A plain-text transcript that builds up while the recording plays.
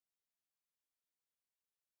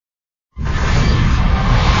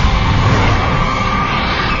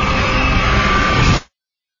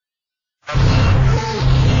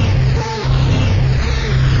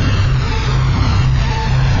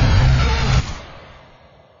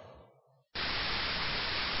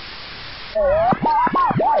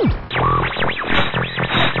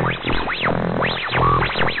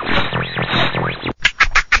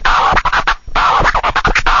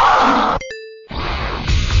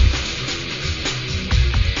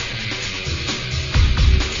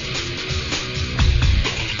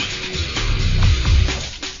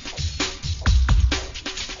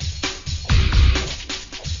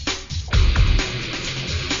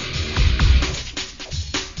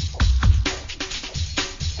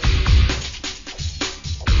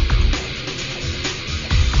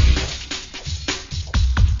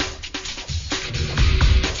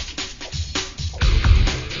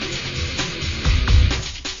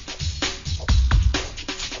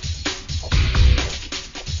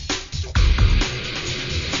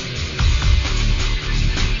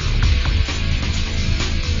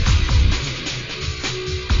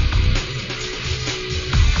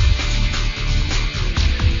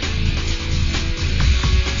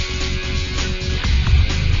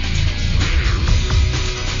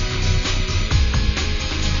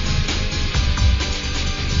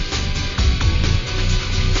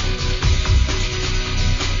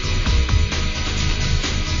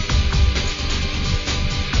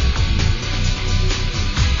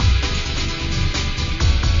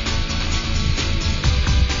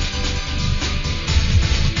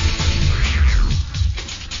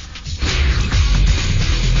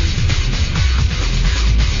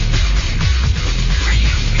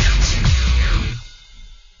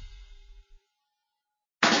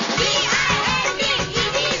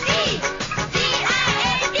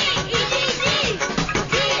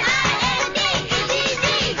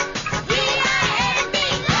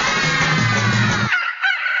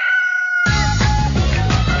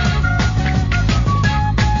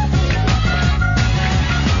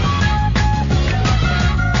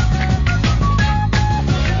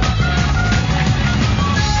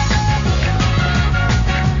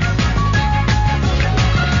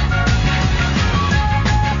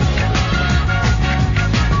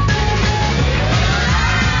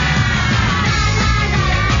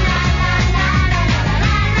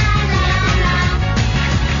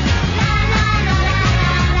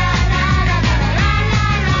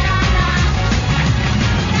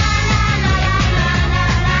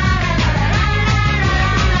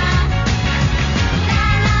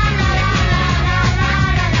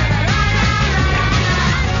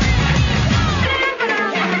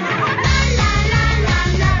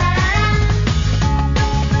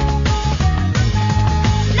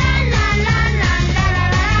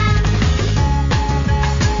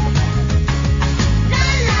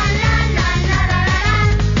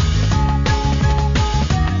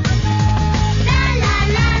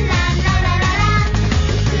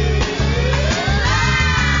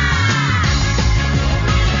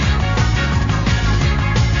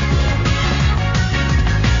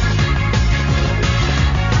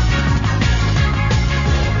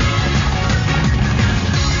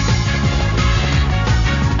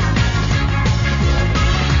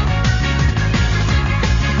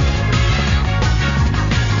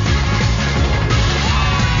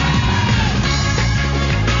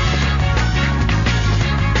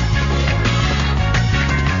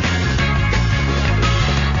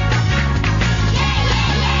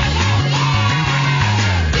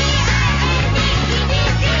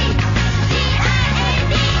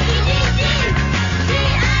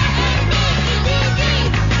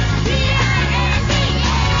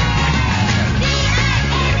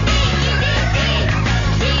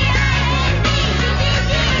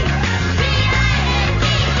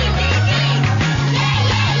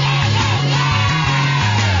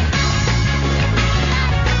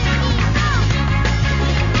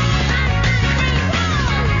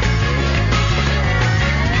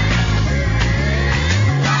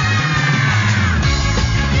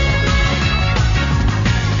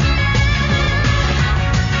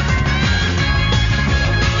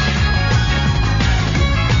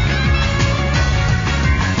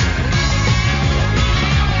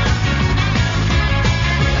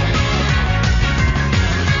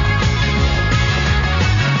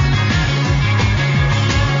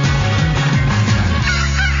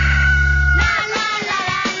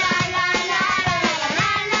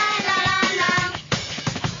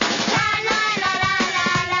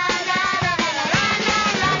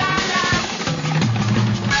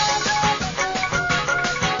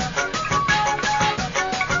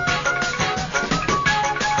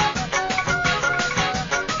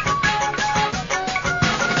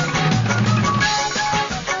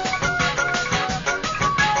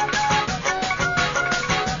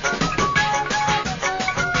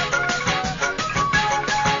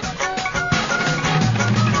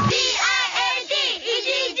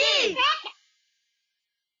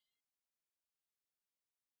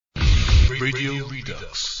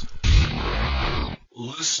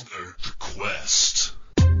Listener request.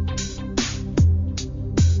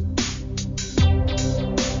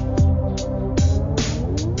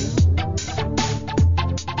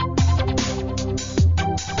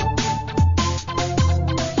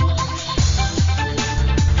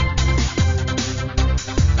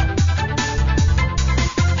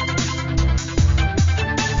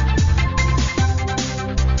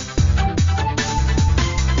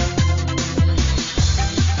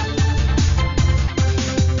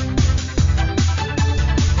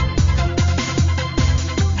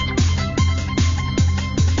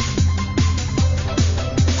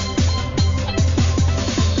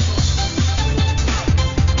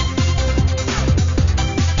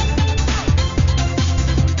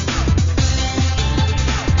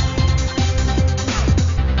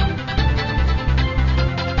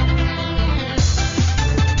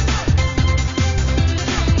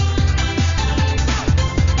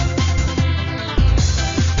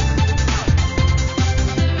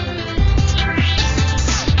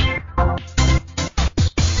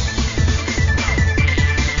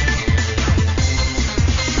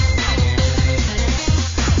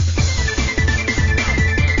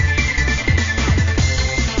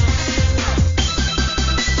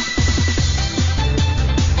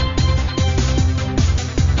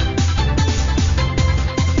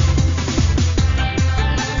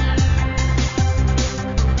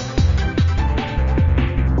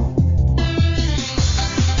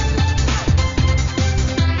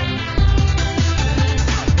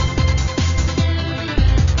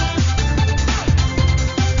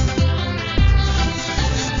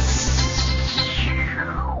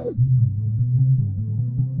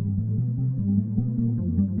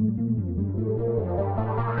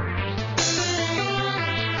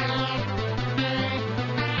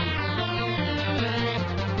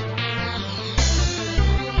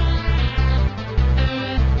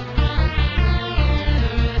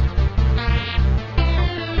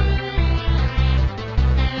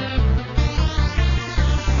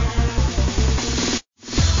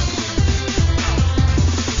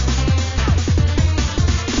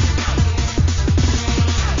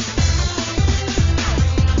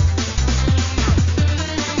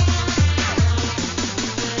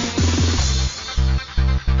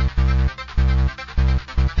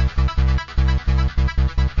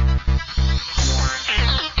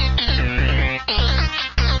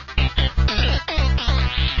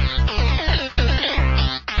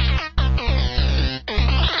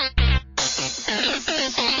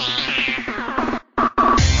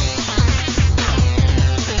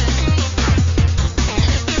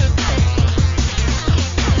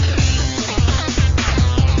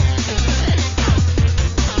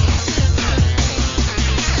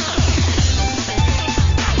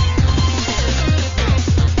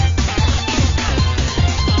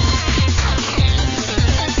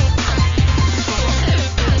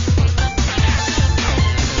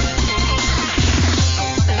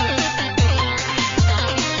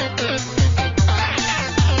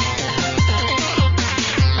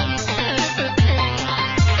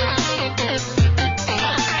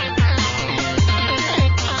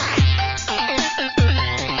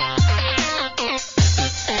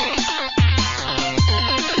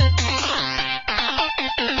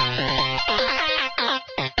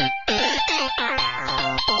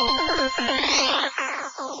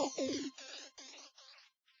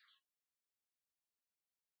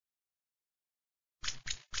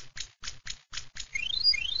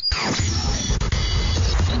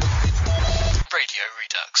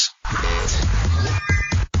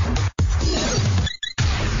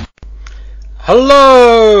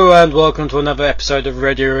 Hello and welcome to another episode of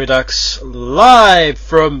Radio Redux, live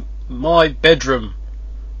from my bedroom,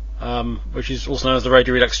 which is also known as the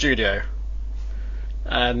Radio Redux studio,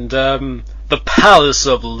 and the Palace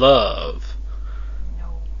of Love.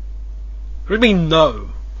 No. What do you mean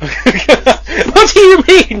no? What do you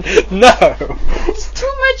mean no? It's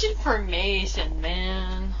too much information,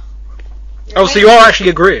 man. So you are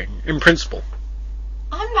actually agreeing, in principle?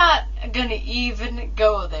 I'm not gonna even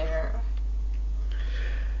go there.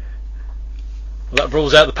 Well, that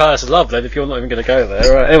rules out the Palace of Love then, if you're not even going to go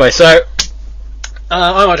there. Right. Anyway, so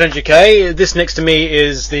I'm RJK. This next to me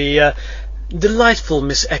is the delightful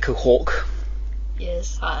Miss Echo Hawk.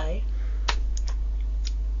 Yes, hi.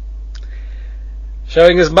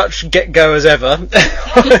 Showing as much get-go as ever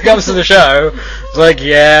when it comes to the show. It's like,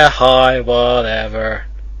 yeah, hi, whatever.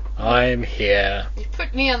 I'm here. You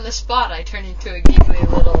put me on the spot, I turn into a giggly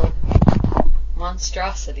little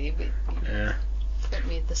monstrosity, but yeah. Put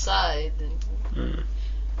me at the side. And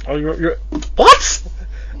Oh, you're what?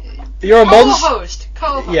 You're a co-host.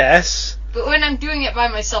 Yes. But when I'm doing it by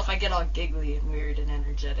myself, I get all giggly and weird and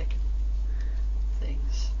energetic.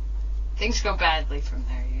 Things go badly from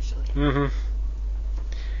there, usually.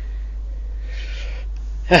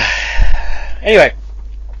 Anyway,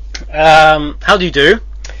 how do you do?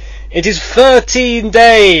 It is 13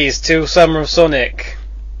 days till Summer of Sonic.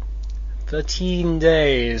 13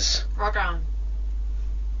 days. Rock on.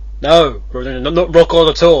 No, not rock on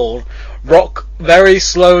at all. Rock very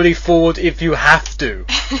slowly forward if you have to.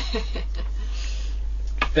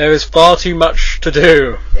 There is far too much to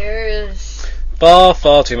do. There is. Far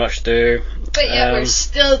too much to do. But yeah, we're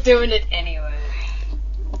still doing it anyway.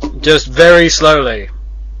 Just very slowly.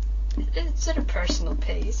 It's at a personal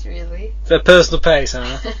pace, really. It's a personal pace,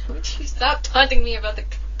 huh? Would you stop taunting me about the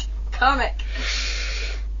comic?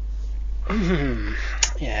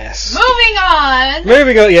 Yes. Moving on!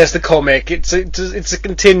 Yes, the comic. It's a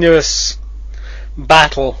continuous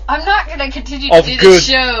battle. I'm not going to continue to do the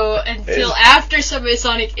show until after Subway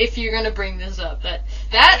Sonic if you're going to bring this up.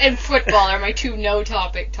 That and football are my two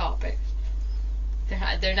no-topic topics.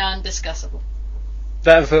 They're non-discussable.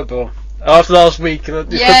 That and football. After last week,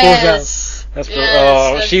 yes. Football's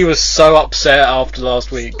out. She was so upset after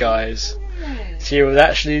last week, guys. She was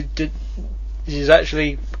she's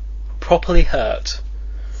actually properly hurt.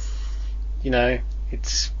 You know,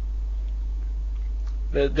 it's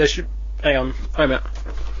there should. Hang on, wait a minute.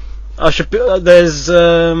 I should be. There's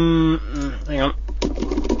hang on.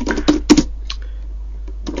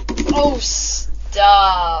 Oh,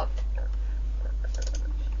 stop.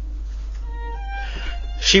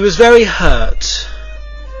 She was very hurt,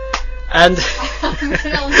 and I'm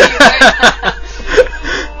telling you right now.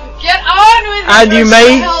 Get on with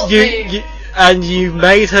it. And you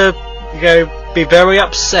made her be very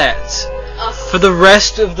upset for the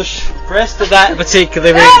rest of that particular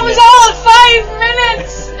evening. That was all 5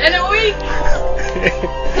 minutes in a week.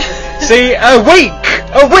 See, a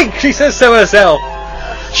week. She says so herself.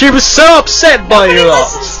 She was so upset by you lot.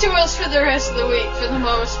 Nobody listens to us for the rest of the week, for the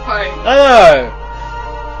most part. I know.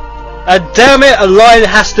 And damn it, a line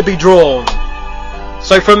has to be drawn.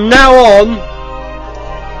 So from now on,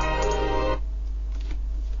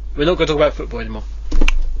 we're not going to talk about football anymore.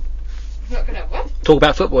 We're not going to what? Talk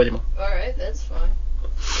about football anymore. Alright, that's fine.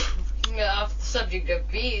 Off the subject of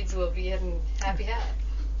beads, we'll be having happy hat.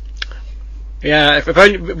 Yeah, if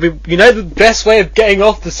only, you know the best way of getting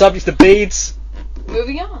off the subject of beads?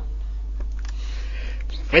 Moving on.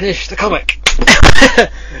 Finish the comic.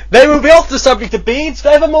 They will be off the subject of beads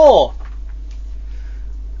forevermore.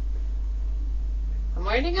 I'm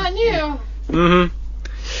waiting on you.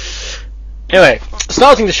 Anyway,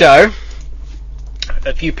 starting the show,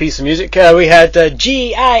 a few pieces of music. We had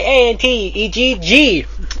G-I-A-N-T-E-G-G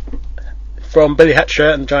from Billy Hatcher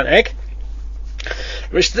and the Giant Egg,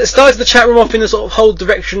 which started the chat room off in a sort of whole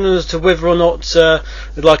direction as to whether or not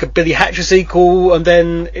they'd like a Billy Hatcher sequel, and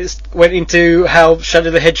then it went into how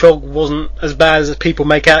Shadow the Hedgehog wasn't as bad as people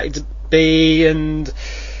make out it to be, and there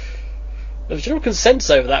was general consensus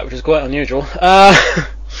over that, which is quite unusual.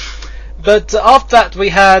 But after that we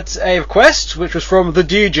had a request, which was from the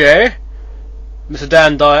DJ, Mr.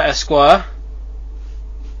 Dan Dyer Esquire.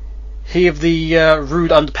 He of the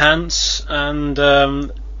rude underpants and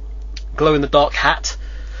glow-in-the-dark hat.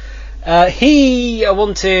 He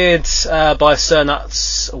wanted, by Sir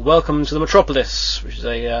Nuts, Welcome to the Metropolis, which is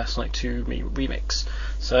a Sonic 2 remix.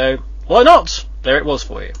 So, why not? There it was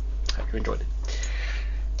for you. Hope you enjoyed it.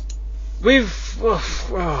 We've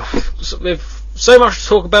so much to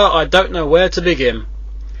talk about, I don't know where to begin.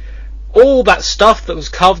 All that stuff that was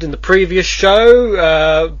covered in the previous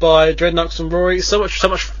show by Dreadnoughts and Rory, so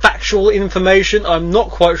much factual information, I'm not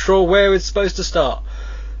quite sure where it's supposed to start.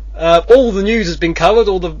 All the news has been covered,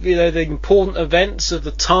 all the the important events of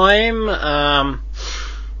the time.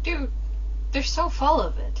 Dude, they're so full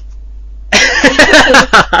of it.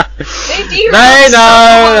 They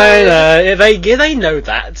know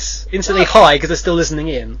that. Instantly high because they're still listening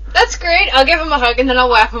in. That's great. I'll give them a hug and then I'll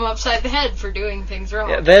whack them upside the head for doing things wrong.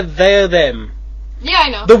 Yeah, they're them. Yeah, I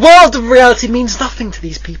know. The world of reality means nothing to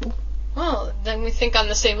these people. Well, then we think on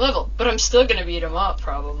the same level. But I'm still going to beat them up,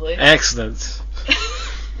 probably. Excellent.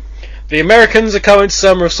 The Americans are coming to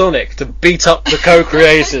Summer of Sonic to beat up the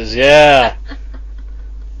co-creators, yeah.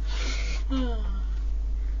 Why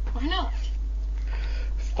not?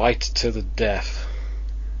 Fight to the death.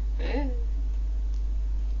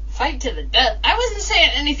 Fight to the death? I wasn't saying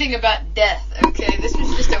anything about death, okay? This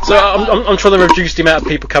was just a... So I'm trying to reduce the amount of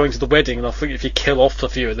people coming to the wedding, and I think if you kill off a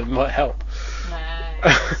few of them, it might help.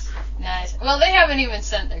 Nice. Nice. Well, they haven't even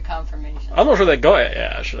sent their confirmation. I'm not sure they got it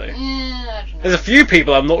yet, actually. I don't know. There's a few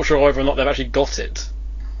people I'm not sure whether or not they've actually got it.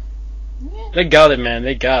 Yeah. They got it, man.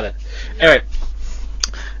 They got it. Anyway,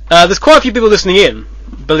 there's quite a few people listening in,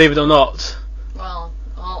 believe it or not. Well,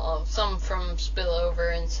 some from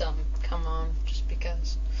spillover and some come on just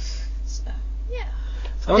because. So, yeah.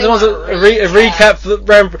 Someone wants a recap for the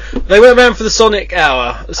round. They went around for the Sonic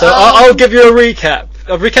Hour, so I'll give you a recap.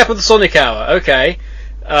 A recap of the Sonic Hour. Okay.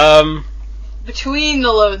 Between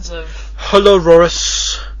the loads of. Hello,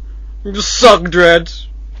 Roris. You suck, Dread.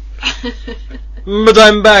 But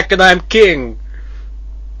I'm back and I'm king.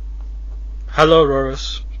 Hello,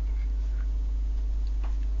 Roris.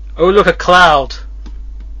 Oh, look, a cloud.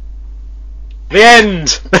 The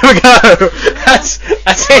end. There we go. That's it.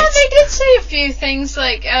 They did say a few things.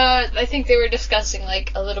 Like, I think they were discussing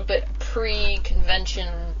like a little bit pre-convention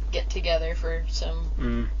get together for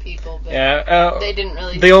some people, but they didn't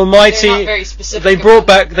really. The Almighty. They're not very specific. They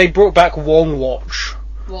brought back Wong Watch.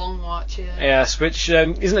 Wong Watch, yeah. Yes, which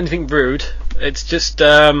isn't anything rude. It's just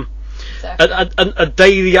a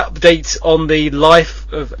daily update on the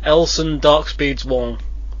life of Elson Darkspeeds Wong.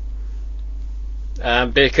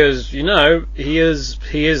 Because he is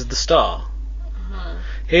the star. Uh-huh.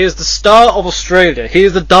 He is the star of Australia. He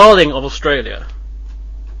is the darling of Australia.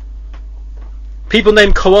 People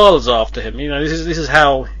name koalas after him. This is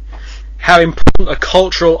how important a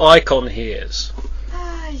cultural icon he is.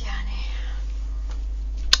 Yanni.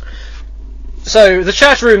 So the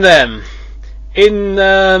chat room then, in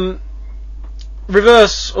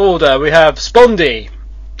reverse order, we have Spondy,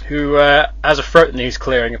 who has a throat that he's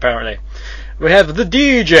clearing apparently. We have the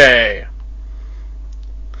DJ.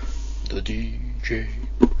 The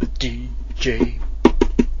DJ.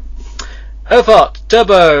 Elfart,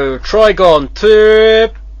 Turbo, Trigon,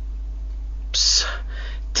 Trips,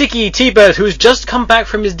 Tiki, T-Bird, who has just come back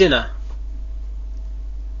from his dinner.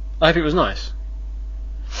 I hope it was nice.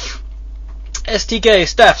 STK,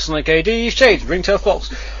 Staff, Sonic AD, Shades, Ringtail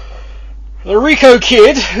Fox. The Rico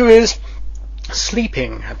Kid, who is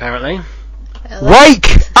sleeping, apparently.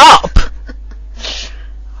 Wake up!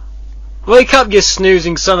 Wake up, you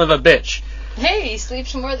snoozing son of a bitch. Hey, he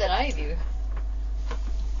sleeps more than I do.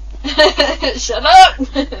 Shut up!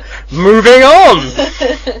 Moving on!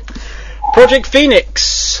 Project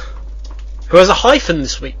Phoenix, who has a hyphen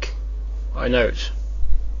this week. I note.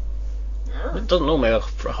 It doesn't normally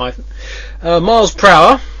have a hyphen. Miles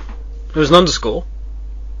Prower, who has an underscore.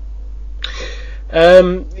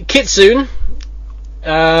 Kitsune,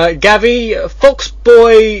 Gavi,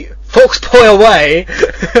 Foxboy Away,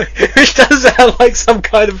 which does sound like some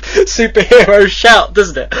kind of superhero shout,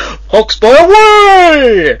 doesn't it? Foxboy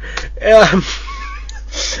Away!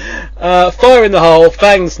 Fire in the Hole,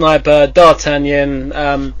 Fang Sniper, D'Artagnan,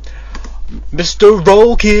 Mr.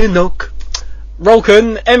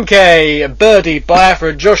 Rolkin, MK, Birdie,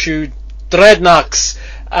 Biafra, Joshu, Dreadnux,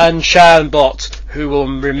 and Shanbot, who will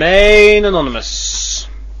remain anonymous.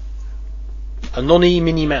 Anony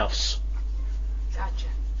Minnie Mouse. Gotcha.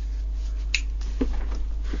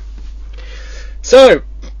 So,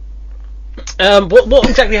 what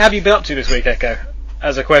exactly have you been up to this week, Echo?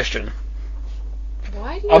 As a question.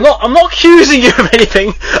 Why do you... I'm not accusing you of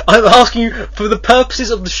anything. I'm asking you for the purposes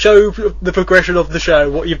of the show, the progression of the show,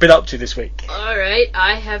 what you've been up to this week. Alright,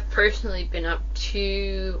 I have personally been up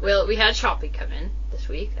to... Well, we had shopping come in this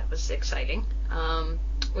week. That was exciting.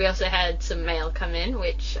 We also had some mail come in,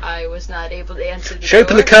 which I was not able to answer the She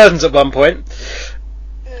opened the curtains at one point.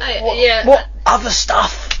 What other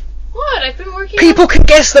stuff? What? I've been working People can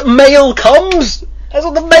guess that mail comes. That's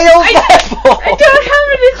what the mail's there for. I don't have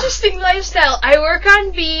an interesting lifestyle. I work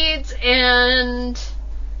on beads, and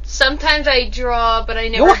sometimes I draw, but I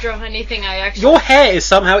never draw anything I actually... Your hair is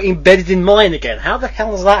somehow embedded in mine again. How the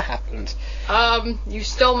hell has that happened? You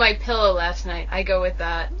stole my pillow last night. I go with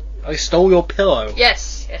that. I stole your pillow?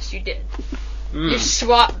 Yes, you did. You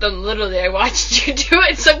swapped them, literally. I watched you do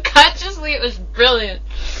it subconsciously. It was brilliant.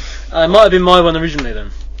 It might have been my one originally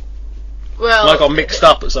then. Well... I got mixed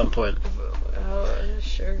up at some point.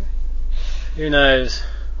 Sure. Who knows?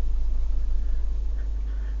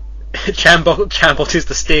 Chanbot is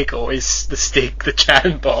the stick, or is the stick the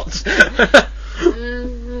Chanbot?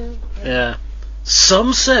 Yeah.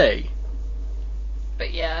 Some say.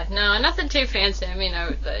 But yeah, no, nothing too fancy. I mean,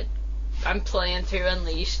 I'm playing through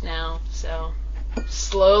Unleashed now, so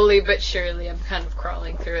slowly but surely I'm kind of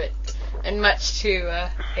crawling through it. And much to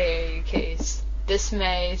AAUK's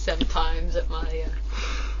dismay sometimes at my...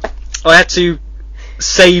 I had to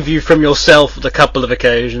save you from yourself at a couple of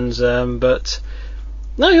occasions, but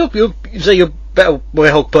no, you say you're a better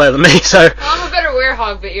Werehog player than me, so... Well, I'm a better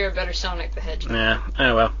Werehog, but you're a better Sonic the Hedgehog. Yeah,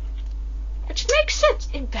 oh well. Which makes sense.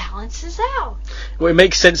 It balances out. Well, it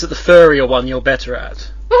makes sense that the furrier one you're better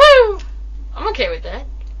at. Woohoo! I'm okay with that.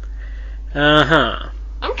 Uh-huh.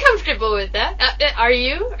 I'm comfortable with that. Are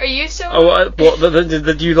you? Are you so? Oh, what?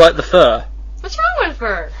 Do you like the fur? What's wrong with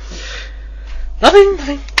fur?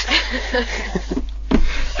 Nothing.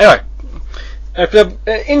 Anyway,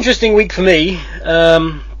 interesting week for me.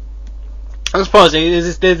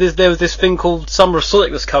 Unsurprisingly, there was this thing called Summer of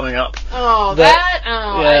Sonic that's coming up. Oh,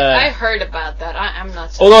 yeah. I heard about that. I'm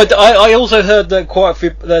not. Although I also heard that quite a few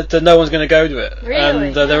that no one's going to go to it, Really?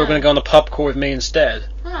 and they were going to go on a pub crawl with me instead.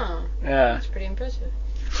 Huh. Yeah. That's pretty impressive.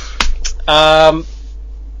 I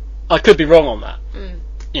could be wrong on that. Mm.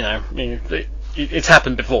 You know, it's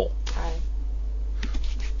happened before. Right.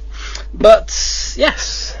 But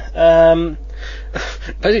yes,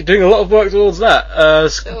 basically doing a lot of work towards that. A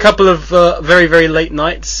couple of very, very late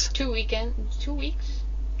nights. 2 weekends. 2 weeks.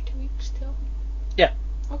 2 weeks still. Yeah.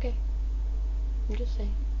 Okay. I'm just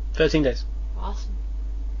saying. 13 days. Awesome.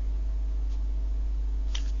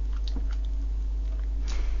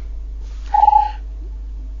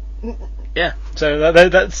 Yeah. So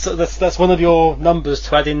that's one of your numbers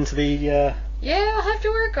to add into the Yeah, I'll have to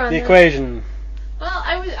work on the that. equation. Well,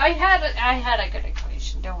 I had a good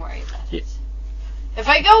equation. Don't worry about it. Yeah. If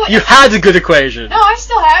I go, You had a good equation. No, I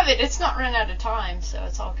still have it. It's not run out of time, so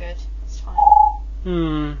it's all good. It's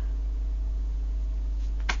fine.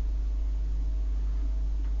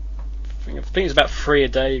 I think it's about 3 a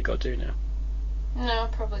day you've got to do now. No,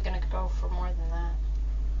 I'm probably gonna go for more than that,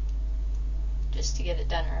 just to get it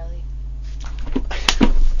done early.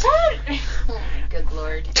 Oh my good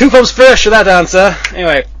lord. 2 thumbs first for that answer.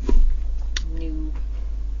 Anyway, Noob.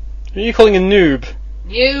 who are you calling a noob?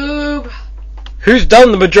 Noob. Who's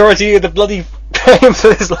done the majority of the bloody game for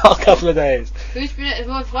this last couple of days? Who's been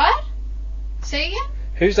what? Say again?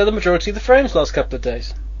 Who's done the majority of the frames last couple of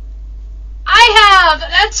days? I have!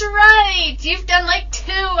 That's right! You've done like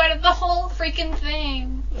 2 out of the whole freaking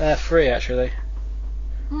thing. 3 actually.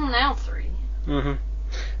 Now 3. Mm-hmm.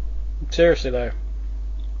 Seriously though.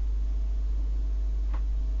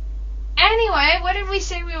 Anyway, what did we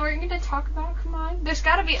say we weren't going to talk about? Come on. There's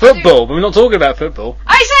got to be Football, but we're not talking about football.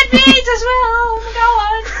 I said beads as well! Go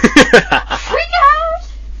on! Freak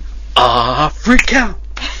out! Freak out!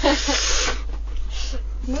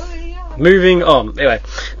 Moving on. Moving on. Anyway.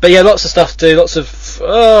 But yeah, lots of stuff to do, lots of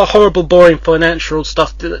horrible, boring financial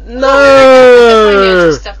stuff to do.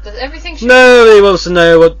 No! Financial stuff. Everything should Nobody wants to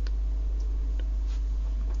know what...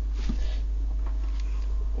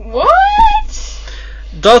 What?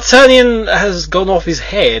 D'Artagnan has gone off his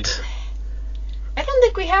head. I don't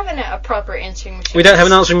think we have a proper answering machine. We don't have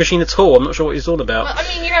an answering machine at all. I'm not sure what he's all about. Well, I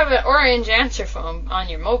mean, you have an orange answer phone on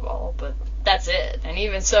your mobile, but that's it. And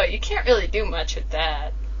even so, you can't really do much with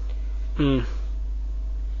that.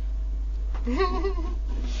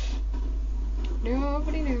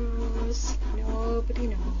 Nobody knows. Nobody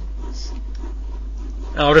knows.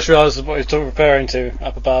 I just realised what he's referring to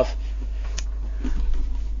up above.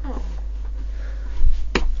 Oh.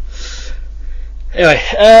 Anyway,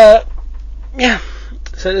 yeah.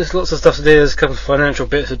 So there's lots of stuff to do. There's a couple of financial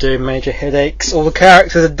bits to do. Major headaches. All the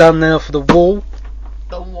characters are done now for the wall.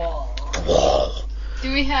 The wall. The wall.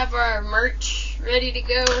 Do we have our merch ready to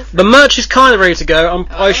go? The merch is kind of ready to go.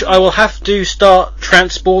 I will have to start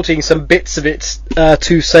transporting some bits of it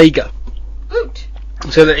to Sega, Oot.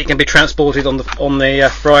 so that it can be transported on the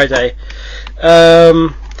Friday.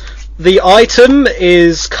 The item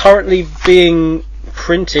is currently being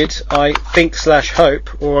printed, I think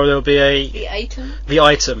 /hope, or there'll be The item. the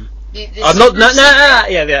item. The I'm not. super secret?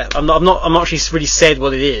 Yeah. I'm not actually really said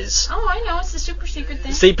what it is. Oh, I know. It's the super secret thing.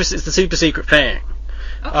 It's the super secret thing.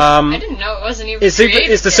 Okay. I didn't know it wasn't even It's created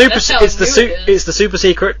yet. the super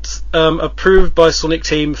secret approved by Sonic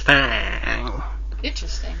Team Fang.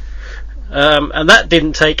 Interesting. And that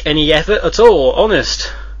didn't take any effort at all.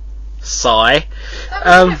 Honest. Sigh. That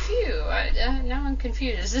was a few. Now I'm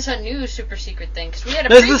confused. Is this a new super secret thing? Because we had a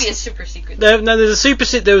previous super secret thing. No, there was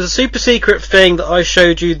a super secret thing that I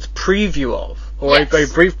showed you the preview of, or Yes. a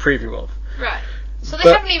brief preview of. Right. So they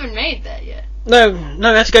But- haven't even made that yet. No, they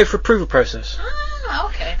had to go for approval process. Ah,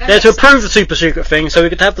 okay. They had to approve the super secret thing, so we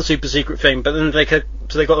could have the super secret thing. But then they got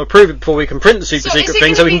to approve it before we can print the super So is secret it thing,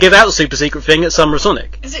 gonna so we can be- give out the super secret thing at Summer of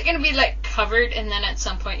Sonic. Is it going to be like covered, and then at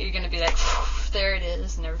some point you're going to be like, there it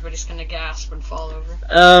is, and everybody's going to gasp and fall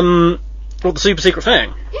over? Well, the super secret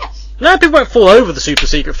thing. Yes. No, people won't fall over the super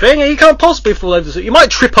secret thing. You can't possibly fall over the. You might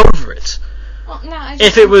trip over it Well, no. I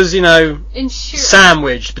if it was, ensure.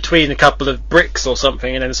 sandwiched between a couple of bricks or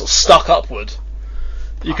something, and then sort of stuck upward.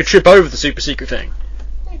 You could trip over the super secret thing.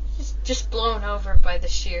 Just blown over by the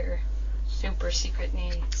sheer super secret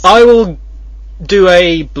needs. I will do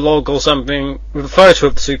a blog or something with a photo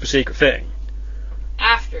of the super secret thing.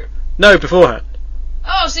 After. No, beforehand.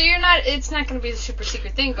 Oh, so it's not going to be the super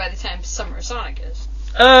secret thing by the time Summer of Sonic is.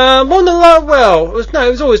 It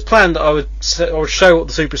was always planned that I would show what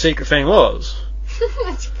the super secret thing was.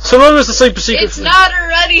 So long as the super secret... It's not a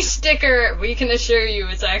ready sticker. We can assure you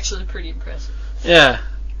it's actually pretty impressive. Yeah.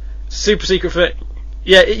 Super secret thing.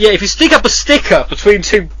 Yeah, if you stick up a sticker between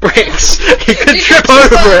two bricks, you can trip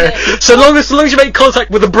over it. So long as you make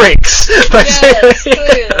contact with the bricks, basically. Yes,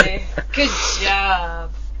 clearly. Good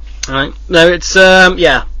job. Right. No, it's, a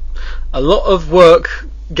lot of work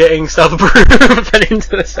getting stuff approved and into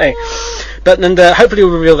the thing. But hopefully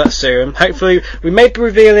we'll reveal that soon. Hopefully we may be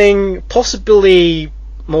revealing possibly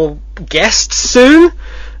more guests soon,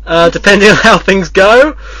 depending on how things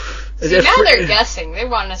go. See, now they're guessing. They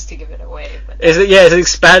want us to give it away. But it's an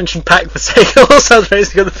expansion pack for Sega All-Stars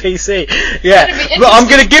Racing on the PC. Yeah, but I'm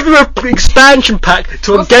going to give you an expansion pack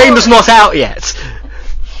to a game that's not out yet.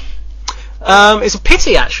 It's a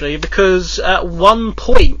pity, actually, because at one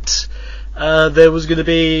point there was going to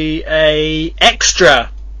be a extra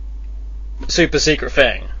super secret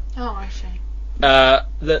thing. Oh, I see.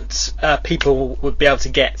 That people would be able to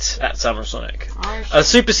get at Summer of Sonic. I see. A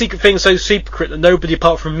super secret thing so secret that nobody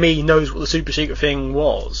apart from me knows what the super secret thing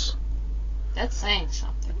was. That's saying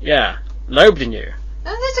something. Yeah, nobody knew.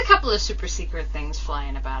 There's a couple of super secret things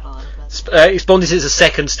flying about a little bit. Spondis is a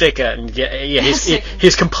second sticker, and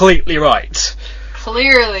he's completely right.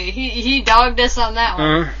 Clearly, he dogged us on that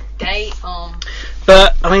one.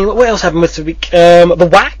 But I mean, what else happened with the week? The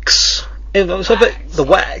wax. The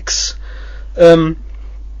wax.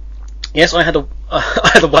 Yes, I had a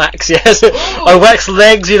wax. Yes, I waxed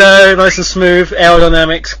legs. Nice and smooth,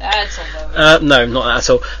 aerodynamics. That's a no, not that at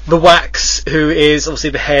all. The Wax, who is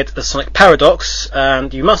obviously the head of Sonic Paradox,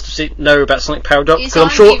 and you must have know about Sonic Paradox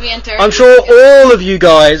because I'm sure all of you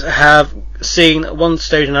guys have seen at one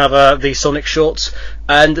stage or another the Sonic shorts,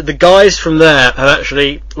 and the guys from there have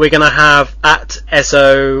we're going to have at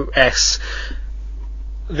SOS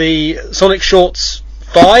the Sonic shorts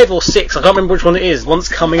 5 or 6, I can't remember which one it is, one's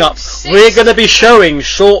coming up. 6. We're going to be showing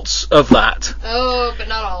shorts of that. Oh, but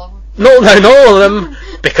not all of them. Not all of them,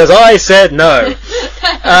 because I said no.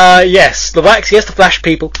 Yes, the Wax, yes, the Flash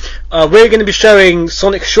people. We're going to be showing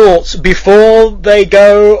Sonic shorts before they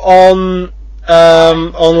go on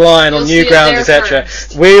online on Newgrounds, etc.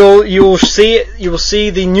 You will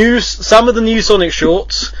see some of the new Sonic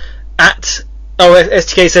shorts at. Oh,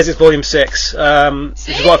 STK says it's Volume 6, which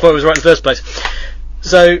is what I thought it was right in the first place.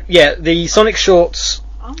 So yeah, the Sonic shorts.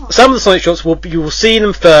 Some of the Sonic shorts you will see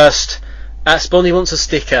them first. Spondy wants a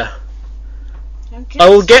sticker. I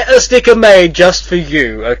will get a sticker made just for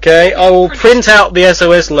you, okay? I will print out the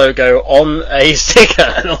SOS logo on a sticker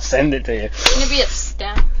and I'll send it to you. Can it be a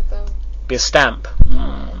stamp, though? Be a stamp.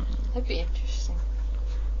 That'd be interesting.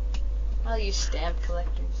 I'll use stamp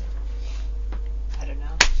collectors. I don't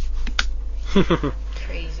know.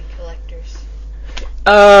 Crazy collectors.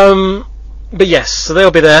 But yes, so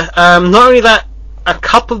they'll be there. Not only that, a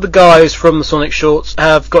couple of the guys from the Sonic Shorts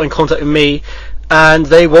have got in contact with me, and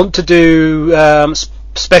they want to do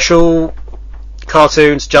special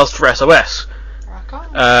cartoons just for SOS. Rock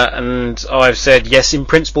on. And I've said yes in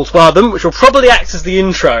principle to one of them, which will probably act as the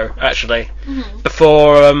intro, actually,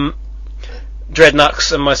 before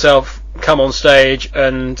Dreadnux and myself come on stage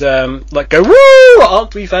and go, woo!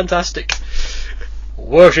 Aren't we fantastic?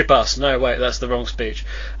 Worship us. No, wait, that's the wrong speech.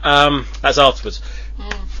 That's afterwards.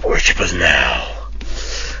 Worship us now.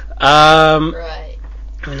 Right.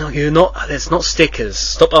 No, you're not. It's not stickers.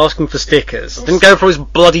 Stop asking for stickers. I didn't go for all this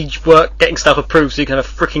bloody work getting stuff approved so you can have a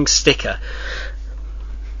freaking sticker.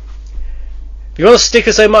 If you want a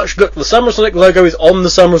sticker so much, look, the Summer Sonic logo is on the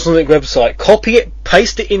Summer Sonic website. Copy it,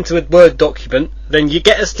 paste it into a Word document, then you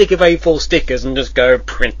get a stick of A4 stickers and just go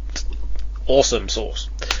print. Awesome sauce.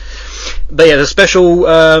 But yeah, the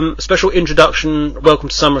special introduction, Welcome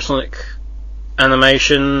to Summer Sonic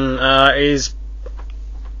animation is.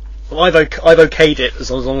 Well, I've okayed it as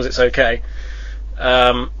long as it's okay.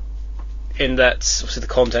 In that, obviously, the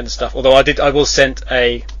content and stuff. Although I will send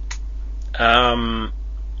a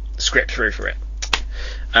script through for it,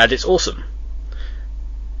 and it's awesome.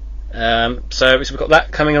 So we've got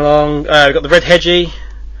that coming along. We've got the Red Hedgie.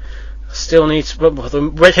 Still needs the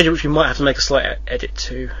Red Hedgie, which we might have to make a slight edit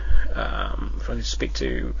to. If I need to speak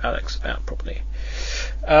to Alex about properly.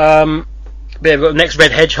 But yeah, we've got the next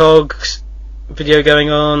Red Hedgehog video going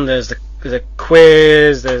on. There's a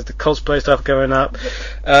quiz. There's the cosplay stuff going up.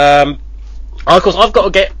 Of course, I've got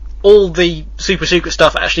to get all the super secret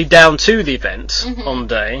stuff actually down to the event on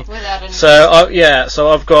the day. So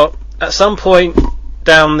I've got at some point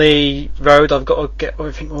down the road, I've got to get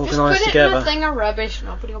everything organised together. Just put it in a thing of rubbish.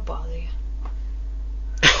 Nobody will bother you.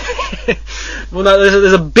 Well, no,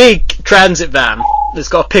 there's a big transit van that's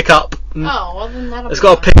got to pick up. Oh, well then that'll. It's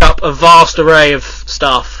got to pick up a vast array of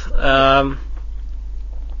stuff. I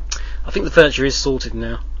think the furniture is sorted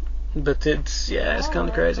now, but it's kind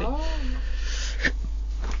of crazy.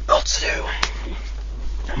 Lots to do.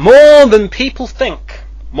 More than people think.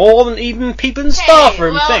 More than even people in the staff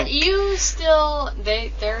room think. You still,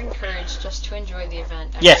 they're encouraged just to enjoy the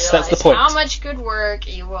event. And yes, that's the point. How much good work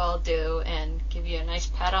you all do, and give you a nice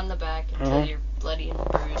pat on the back until you're bloody and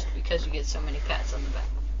bruised because you get so many pats on the back.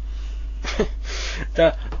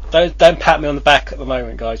 Don't pat me on the back at the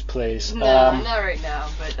moment, guys, please. No, not right now,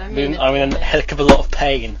 but I mean... I'm in a heck of a lot of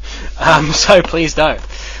pain, so please don't.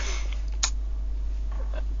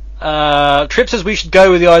 Trip says we should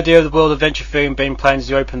go with the idea of the World Adventure theme being planned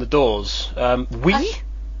as you open the doors. I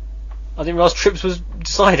didn't realise Trips was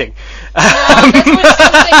deciding. That's what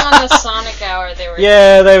something on the Sonic Hour they were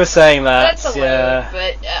they were saying that. That's a load,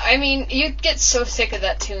 but I mean, you'd get so sick of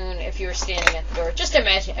that tune if you were standing at the door. Just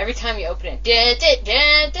imagine every time you open it.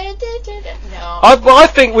 No. I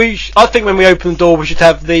think when we open the door we should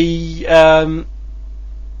have the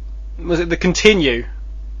was it the Continue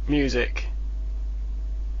music?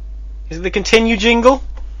 Is it the Continue jingle?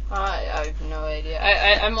 I have no idea.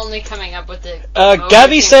 I'm only coming up with the.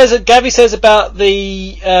 Gabby says about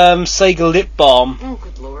the Sega lip balm. Oh,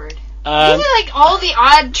 good lord! These are like all the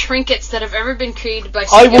odd trinkets that have ever been created by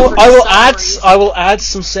Sega. I will add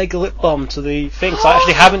some Sega lip balm to the thing. So I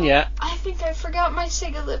actually haven't yet. I think I forgot my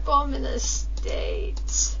Sega lip balm in the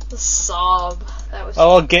States. The sob. That was.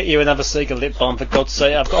 Oh, I'll get you another Sega lip balm for God's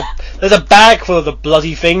sake. There's a bag full of the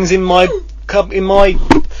bloody things in my little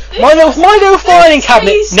filing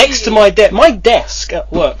cabinet next to my desk. My desk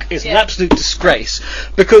at work is an absolute disgrace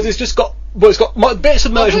because it's just got bits of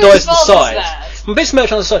merchandise on the side. Bits of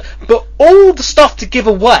merchandise on the side, but all the stuff to give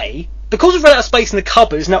away, because we've run out of space in the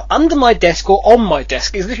cupboard, is now under my desk or on my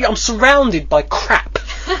desk. It's literally I'm surrounded by crap.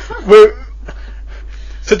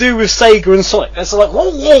 To do with Sega and Sonic. It's like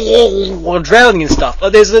while drowning in stuff.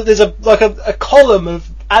 There's a column of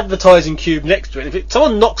advertising cube next to it. If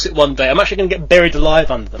someone knocks it one day, I'm actually going to get buried alive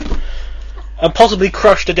under them and possibly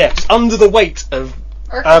crushed to death under the weight of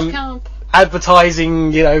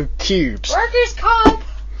advertising, cubes. Workers' comp.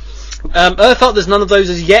 Earthart, there's none of those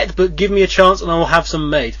as yet, but give me a chance and I will have some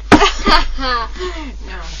made. No.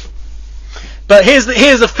 But here's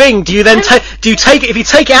the thing. Do you take it? If you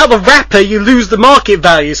take it out the wrapper, you lose the market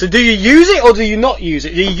value. So do you use it or do you not use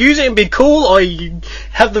it? Do you use it and be cool, or you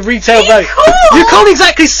have the retail value? Cool. You can't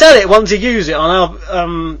exactly sell it once you use it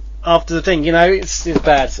on after the thing. It's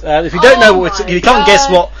bad. If you don't know if you can't guess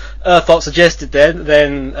what Earthart suggested,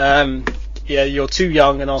 then you're too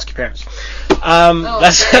young and ask your parents.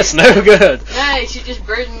 That's no good. Yeah, you should just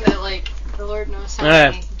burden that the Lord knows how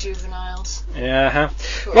many juveniles. Yeah.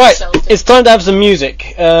 Right, it's time to have some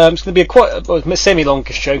music. It's going to be a semi-long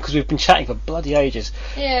show because we've been chatting for bloody ages.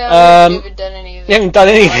 Yeah, we haven't done anything. You haven't done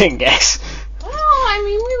anything, guess. Well, I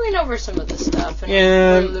mean, we went over some of the stuff.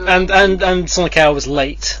 And Sonic Hour was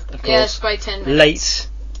late, of course. Yes, by 10 minutes.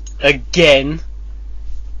 Late. Again.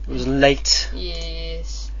 It was late.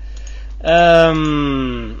 Yes.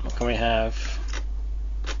 What can we have?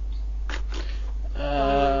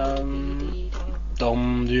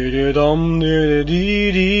 Dum dee dee dum dee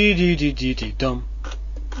dee dee dee dee dee dee dum.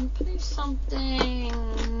 Play something.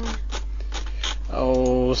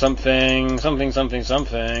 Oh, something. I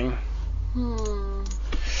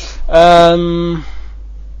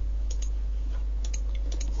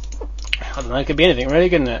don't know. It could be anything, really,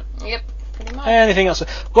 couldn't it? Yep, pretty much. Anything else?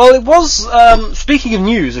 Well, it was. Speaking of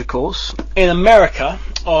news, of course, in America.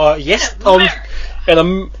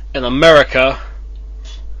 In America.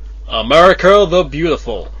 America the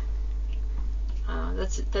Beautiful.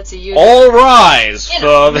 That's a user. All rise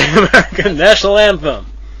for the American National Anthem.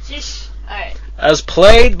 Alright. As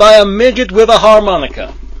played by a midget with a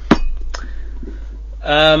harmonica.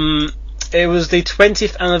 It was the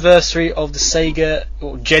 20th anniversary of the Sega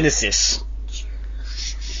Genesis.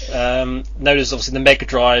 Known as obviously the Mega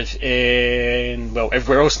Drive in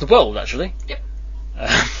everywhere else in the world actually. Yep.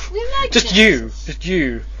 Just you.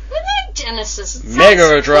 We like Genesis.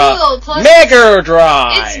 Mega Drive. Cool. Mega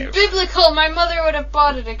Drive. It's biblical. My mother would have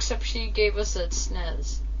bought it, except she gave us a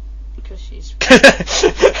SNES because she's.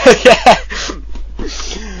 Yeah.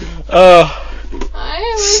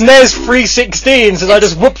 SNES 316 says I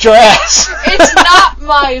just whooped your ass. It's not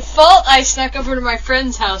my fault. I snuck over to my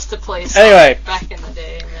friend's house to play Sonic back in the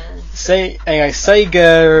day, man.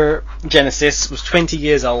 Sega Genesis was 20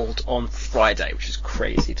 years old on Friday, which is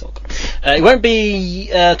crazy talk. It won't be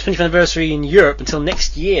 20th anniversary in Europe until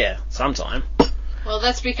next year, sometime. Well,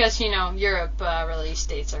 that's because, Europe release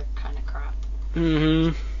dates are kind of crap.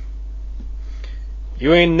 Mm-hmm.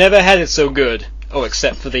 You ain't never had it so good. Oh,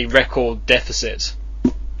 except for the record deficit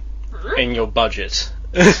in your budget.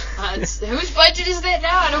 Whose budget is that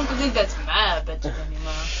now? I don't believe that's my budget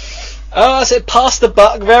anymore. Oh, I said pass the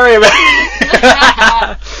buck very well.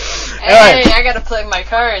 Hey, I gotta play my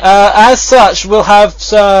cards. As such, we'll have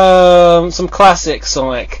some classic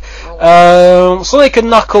Sonic. Sonic and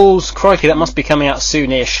Knuckles, crikey, that must be coming out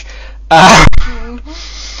soonish.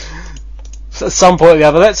 So at some point or the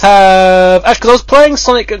other. Let's have... Actually, because I was playing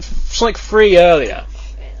Sonic 3 earlier.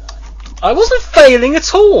 I wasn't failing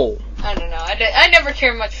at all. I don't know. I never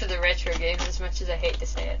care much for the retro games, as much as I hate to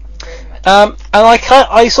say it. Very much. And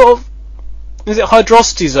I sort of... Is it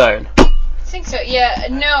Hydrocity Zone? I think so, yeah.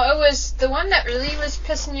 No, it was... The one that really was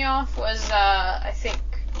pissing you off was, I think...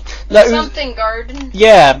 No, something Garden?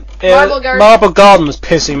 Yeah. Marble Garden? Marble Garden was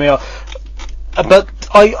pissing me off. But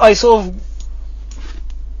I sort of...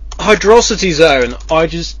 Hydrocity Zone, I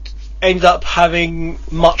just ended up having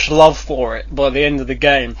much love for it by the end of the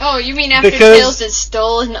game. Oh, you mean after Tails had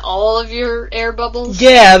stolen all of your air bubbles?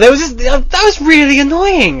 Yeah, that was really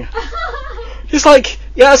annoying. It's like,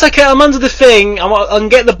 yeah, it's okay, I'm under the thing, I can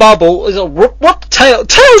get the bubble. It's like, what, Tails?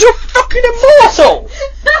 Tails, you're fucking immortal!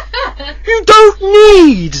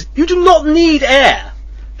 You do not need air.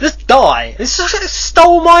 Just die. This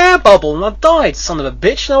stole my air bubble and I died, son of a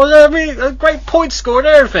bitch. And I was a great point score and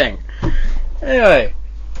everything. Anyway,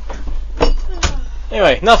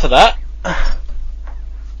 enough of that.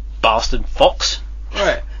 Bastard fox.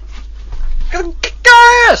 Right.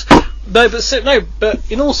 Yes! But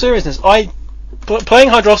in all seriousness, playing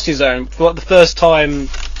Hydrocity Zone for the first time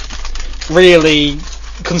really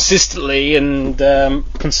consistently and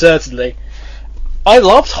concertedly, I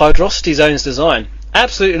loved Hydrocity Zone's design.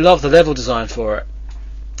 Absolutely love the level design for it.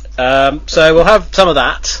 So we'll have some of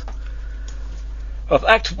that. Of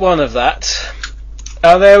Act 1 of that.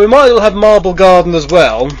 There we might as well have Marble Garden as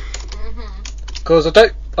well. Because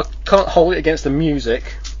I can't hold it against the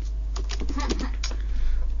music.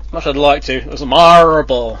 As much as I'd like to. It was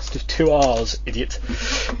Marble. It's just 2 R's, idiot.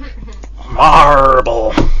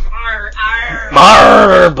 Marble.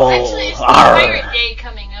 Marble. Actually, it's the Pirate Day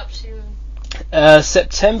coming up soon.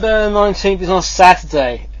 September 19th is on a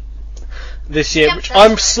Saturday this year, which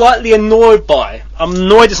I'm slightly annoyed by. I'm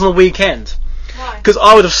annoyed it's on the weekend. Why? Because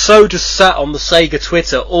I would have just sat on the Sega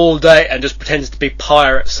Twitter all day and just pretended to be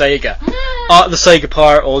Pirate Sega. The Sega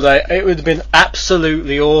Pirate all day. It would have been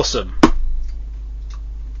absolutely awesome.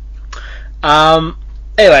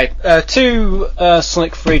 Anyway, 2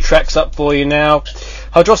 Sonic 3 tracks up for you now.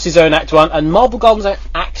 Hydrocity Zone Act 1 and Marble Garden Zone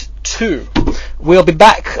Act 2. We'll be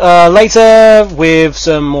back later with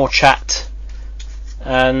some more chat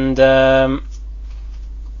and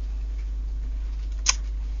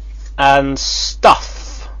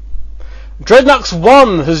stuff. Dreadnoughts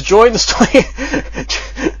 1 has joined the story.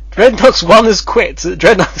 Dreadnoughts 1 has quit.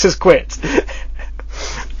 Dreadnoughts has quit.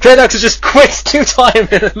 Dreadnoughts has just quit 2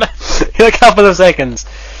 times in a couple of seconds.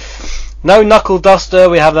 No Knuckle Duster,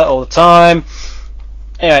 we have that all the time.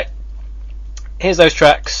 Anyway, here's those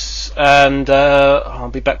tracks, and I'll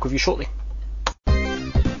be back with you shortly.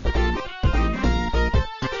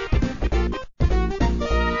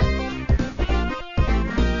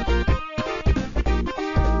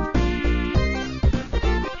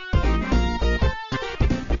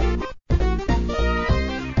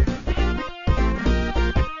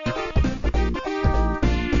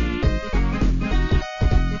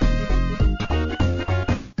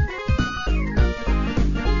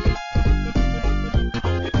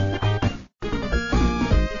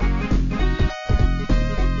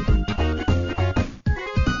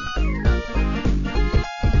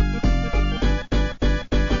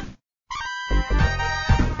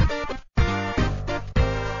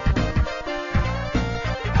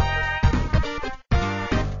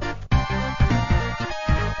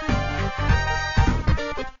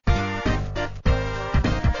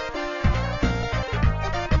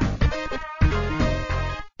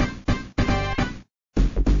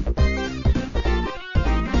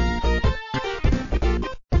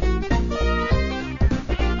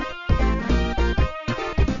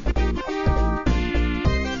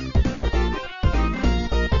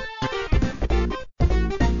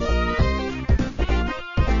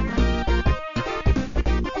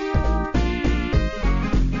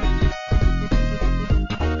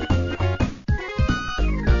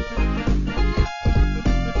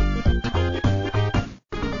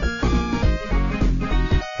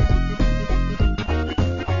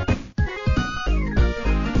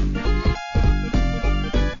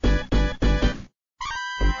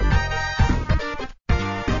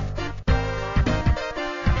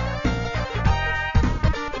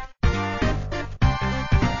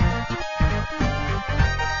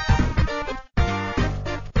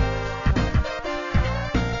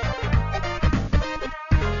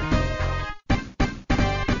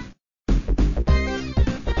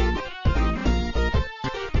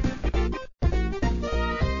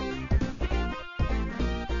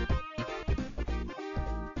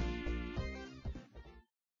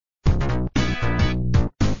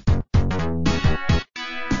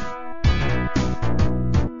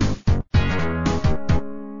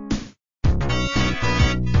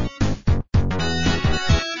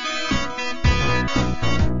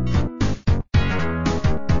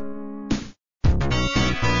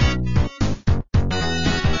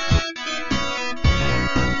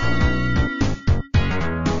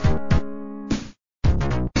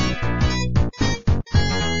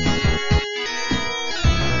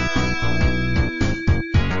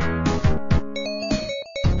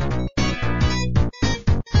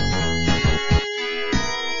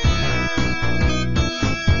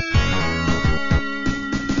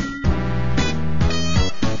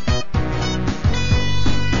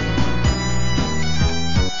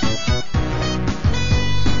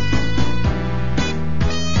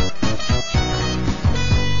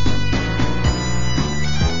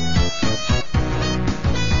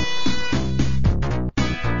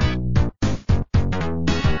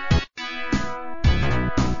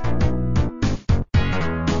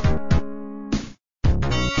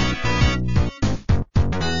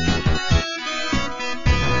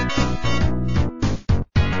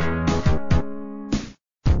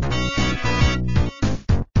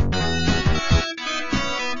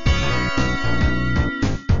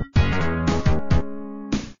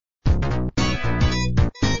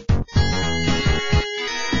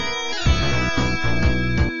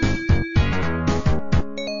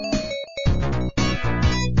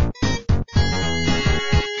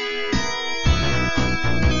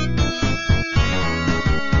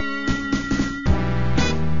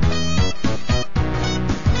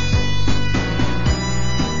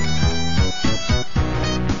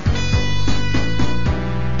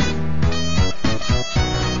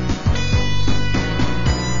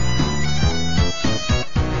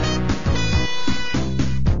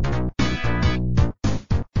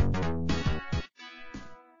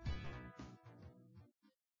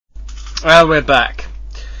 And we're back.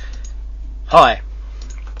 Hi.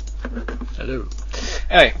 Hello.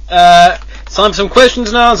 Anyway, time for some questions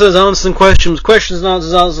and answers, answers and questions, questions and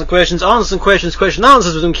answers, answers and questions, answers and questions, questions and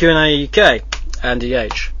answers within Q&A UK and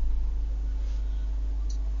DH.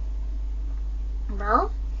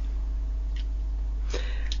 Bro?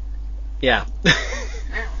 Yeah.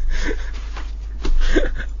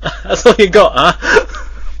 That's all you got, huh?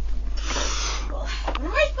 What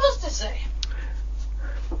am I supposed to say?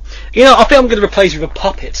 You know, I think I'm going to replace you with a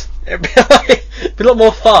puppet. It'd be a lot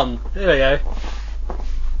more fun. There we go.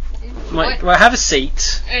 Right, have a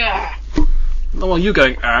seat. Yeah. No, well, you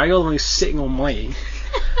going, you're the one who's sitting on me.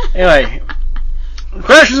 Anyway,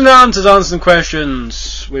 questions and answers, answers and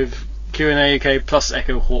questions with Q&A UK plus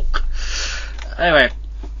Echo Hawk. Anyway,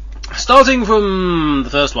 starting from the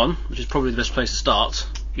first one, which is probably the best place to start,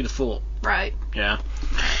 you'd have thought. Right. Yeah.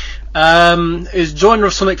 Is Joiner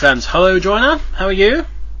of Sonic Fans. Hello, Joiner. How are you?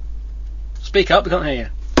 Speak up, we can't hear you.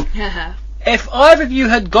 If either of you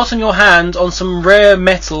had gotten your hand on some rare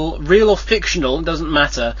metal, real or fictional, it doesn't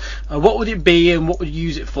matter, what would it be and what would you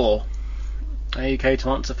use it for? Okay, to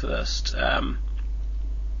answer first.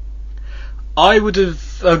 I would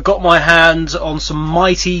have got my hands on some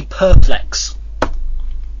mighty Perplex,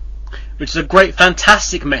 which is a great,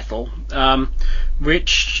 fantastic metal,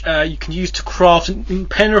 which you can use to craft an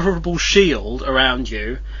impenetrable shield around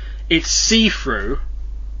you. It's see-through,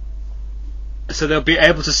 so they'll be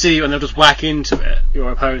able to see you and they'll just whack into it, your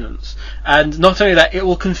opponents. And not only that, it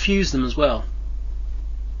will confuse them as well.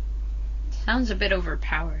 Sounds a bit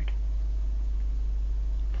overpowered.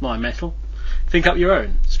 My metal. Think up your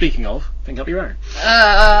own. Speaking of, think up your own.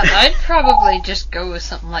 I'd probably just go with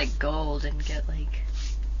something like gold and get, like,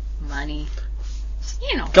 money.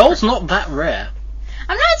 You know. Gold's not that rare.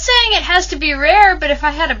 I'm not saying it has to be rare, but if I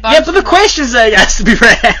had a bunch. Yeah, but the question say it has to be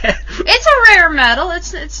rare. It's a rare metal.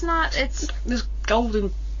 It's not. There's gold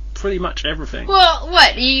in pretty much everything. Well,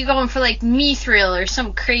 what? Are you going for like mithril or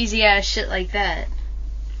some crazy ass shit like that?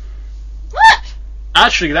 What?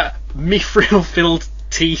 Actually, that mithril-filled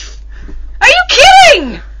teeth. Are you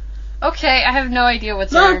kidding? Okay, I have no idea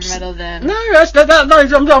what's rare metal then. No,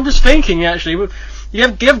 I'm just thinking actually. You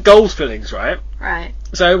have gold fillings, right? Right.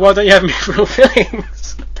 So why don't you have mithril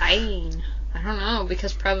fillings? Dang. I don't know,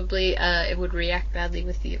 because probably it would react badly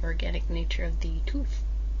with the organic nature of the tooth.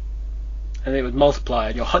 And it would multiply,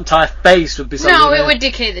 and your entire face would be something. No, it would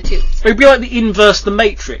decay the tooth. It would be like the inverse of the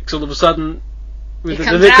Matrix. All of a sudden, It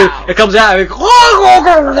comes out. It comes out and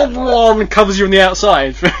it covers you on the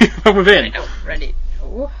outside from within. Ready?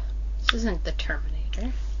 No, this isn't the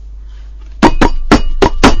Terminator.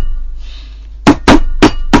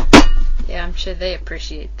 Yeah, I'm sure they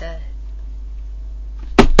appreciate that.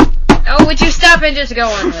 Oh, would you stop and just go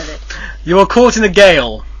on with it? You are caught in a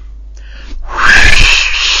gale.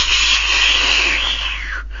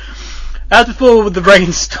 As before with the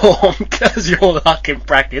rainstorm, because you're all luck in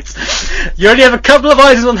brackets, you only have a couple of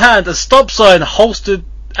items on hand, a stop sign holstered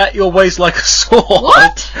at your waist like a sword.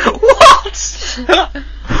 What? What?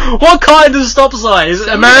 What kind of stop sign? Is it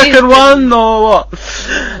an American one or what?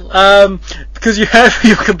 Because you heard from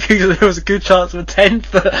your computer there was a good chance of a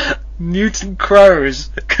 10-foot mutant crows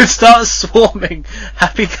could start swarming.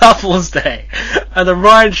 Happy Couples Day. And a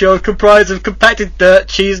Ryan shield comprised of compacted dirt,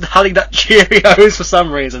 cheese and honey nut Cheerios for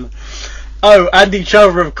some reason. Oh, and each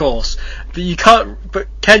other of course. But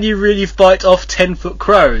can you really fight off 10-foot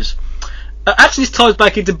crows? Actually, this ties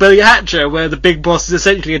back into Billy Hatcher, where the big boss is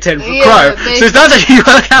essentially a 10-foot crow. So it does actually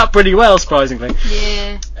work out pretty well, surprisingly.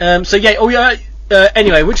 Yeah. So yeah,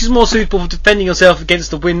 anyway, which is more suitable for defending yourself against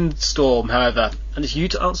the windstorm, however? And it's you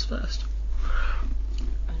to answer first.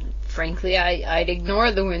 Frankly, I'd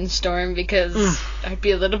ignore the windstorm because I'd be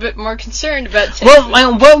a little bit more concerned about.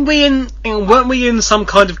 Well, weren't we in some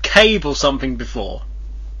kind of cave or something before?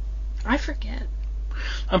 I forget.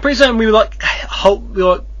 I'm pretty certain we were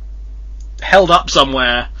held up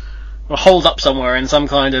somewhere, or holed up somewhere in some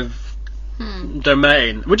kind of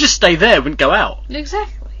domain. We'd just stay there, wouldn't go out.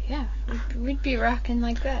 Exactly. Yeah, we'd be rocking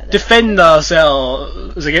like that. Defend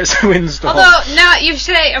ourselves against the windstorm. Although, now you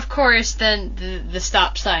say, of course, then the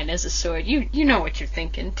stop sign is a sword. You know what you're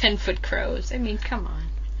thinking. 10-foot crows. I mean, come on.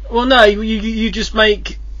 Well, no, you just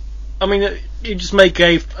make. I mean, you just make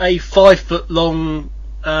a 5-foot long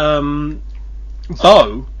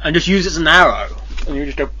bow and just use it as an arrow, and you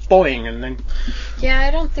just go boing, and then. Yeah,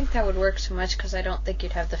 I don't think that would work so much because I don't think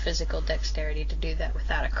you'd have the physical dexterity to do that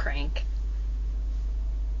without a crank.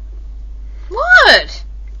 What?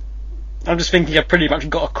 I'm just thinking I've pretty much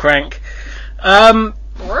got a crank.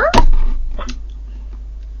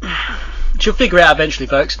 She'll figure it out eventually,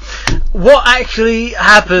 folks. What actually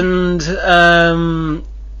happened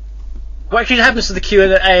what actually happens to the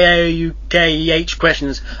Q&A UKEH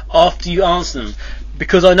questions after you answer them?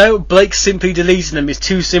 Because I know Blake simply deleting them is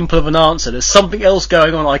too simple of an answer. There's something else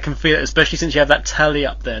going on, I can feel it, especially since you have that tally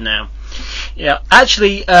up there now. Yeah,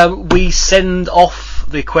 actually, we send off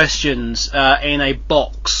the questions in a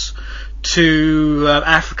box to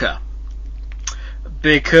Africa,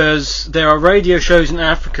 because there are radio shows in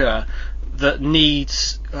Africa that need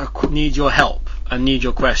your help and need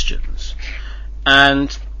your questions.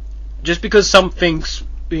 And just because something's,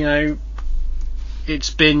 it's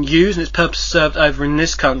been used and its purpose served over in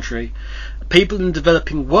this country, people in the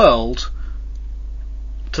developing world,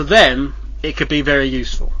 to them, it could be very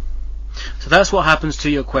useful. So that's what happens to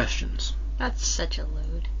your questions. That's such a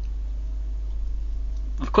load.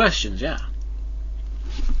 Of questions, yeah.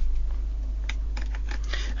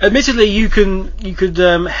 Admittedly, you could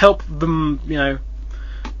help them,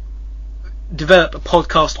 develop a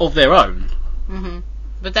podcast of their own. Mm-hmm.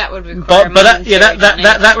 But that would require.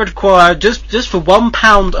 That would require just for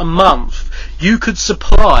 £1 a month, you could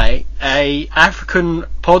supply a African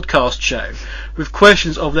podcast show with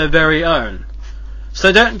questions of their very own.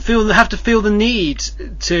 So they don't have to feel the need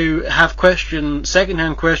to have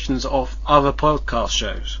second-hand questions of other podcast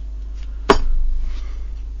shows.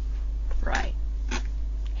 Right.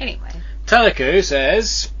 Anyway. Teleku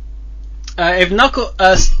says, if Knuckle,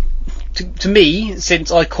 to me, since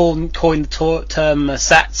I coined the term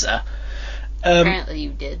Satsa, apparently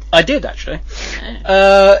you did. I did, actually.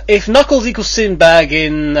 If Knuckles equals Sinbad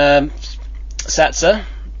in Satsa,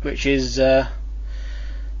 which is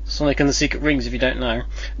Sonic and the Secret Rings, if you don't know,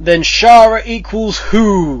 then Shara equals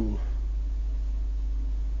who?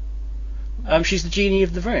 She's the genie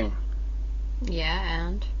of the ring. Yeah,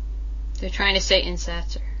 and they're trying to say in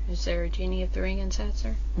Satsa. Is there a genie of the ring in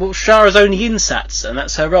Satsa? Well, Shara's only in Satsa, and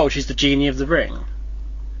that's her role. She's the genie of the ring.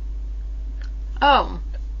 Oh.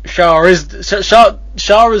 Shara is the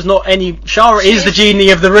genie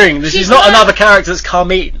of the ring. This is not another character that's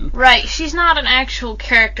Carmine. Right, she's not an actual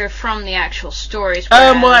character from the actual stories.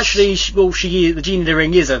 Well, actually, she is, the genie of the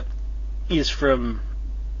ring is from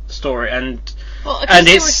the story, and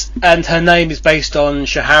her name is based on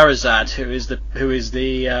Scheherazade, who is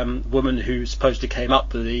the woman who supposedly came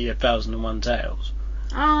up with the 1001 Tales.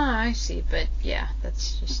 Oh, I see, but yeah,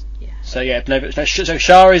 that's just So yeah, so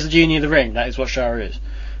Shara is the genie of the ring. That is what Shara is.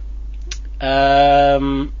 I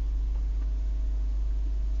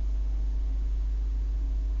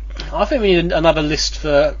think we need another list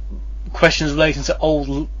for questions relating to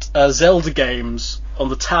old Zelda games on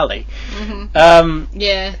the tally. Mm-hmm.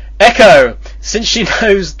 Yeah. Echo, since she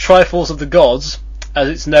knows Triforce of the Gods, as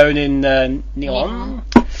it's known in Neon,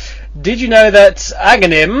 did you know that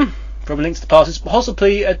Aghanim, from Link to the Past, is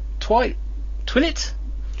possibly a Twillet? Twillet,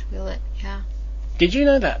 yeah. Did you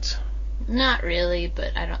know that? Not really,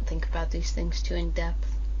 but I don't think about these things too in depth.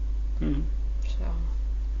 Mm. So,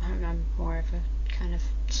 I'm more of a kind of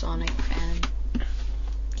Sonic fan.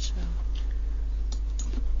 So.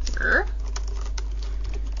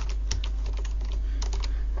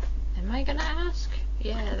 Am I gonna ask?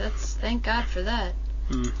 Yeah, thank God for that.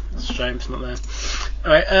 That's a shame it's not there.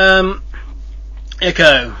 Alright,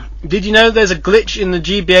 Echo, did you know there's a glitch in the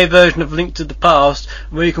GBA version of Link to the Past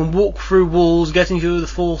where you can walk through walls, getting through the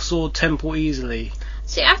Four Sword Temple easily?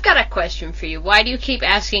 See, I've got a question for you. Why do you keep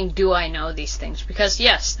asking, do I know these things? Because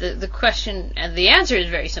yes, the question, the answer is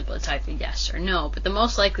very simple. It's either yes or no, but the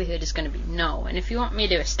most likelihood is going to be no. And if you want me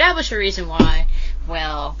to establish a reason why,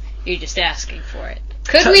 well, you're just asking for it.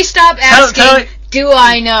 Could we stop asking, do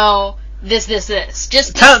I know this?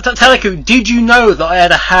 Just Teleku, did you know that I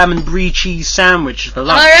had a ham and brie cheese sandwich for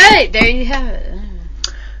lunch? Alright, there you have it.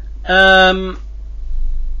 The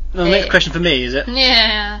next question for me, is it?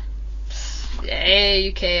 Yeah.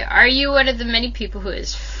 Hey, UK, are you one of the many people who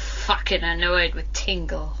is fucking annoyed with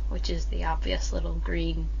Tingle, which is the obvious little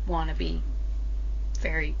green wannabe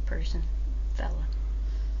fairy person fella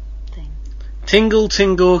thing? Tingle,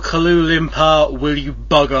 Kalulimpa, will you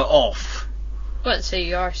bugger off? What, so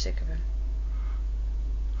you are sick of him?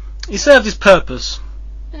 He served his purpose.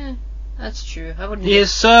 That's true. He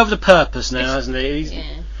has served a purpose now, hasn't he?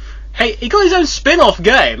 Hey, he got his own spin-off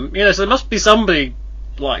game, so there must be somebody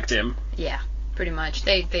liked him. Yeah, pretty much.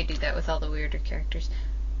 They do that with all the weirder characters.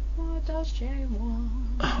 What does Jay want?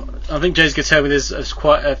 I think Jay's going to tell me there's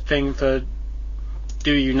quite a thing for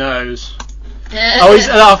Do You Knows.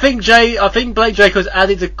 I think Blake Jacobs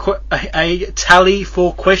added a tally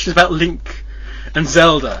for questions about Link and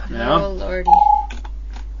Zelda now. Oh lordy.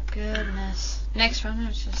 Goodness. Next one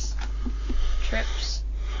is just Trips.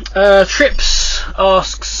 Trips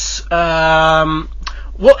asks,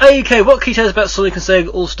 What can you tell us about Sonic and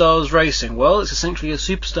Sega All-Stars Racing? Well, it's essentially a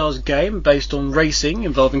Superstars game based on racing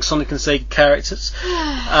involving Sonic and Sega characters.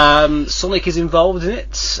 Sonic is involved in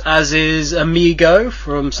it, as is Amigo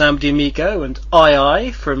from Samba de Amigo and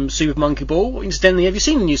II from Super Monkey Ball. Incidentally, have you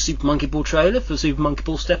seen the new Super Monkey Ball trailer for Super Monkey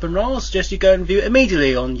Ball Step and Roll? I suggest you go and view it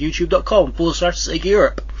immediately on youtube.com/Sega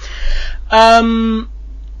Europe.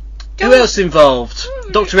 Who else is involved?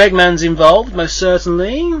 Dr. Eggman's involved, most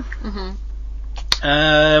certainly. Mm-hmm.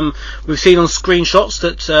 We've seen on screenshots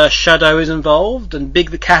that Shadow is involved, and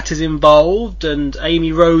Big the Cat is involved, and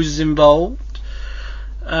Amy Rose is involved.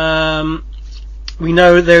 We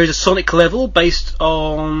know there is a Sonic level based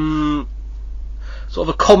on sort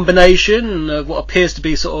of a combination of what appears to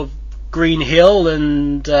be sort of Green Hill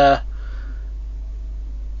and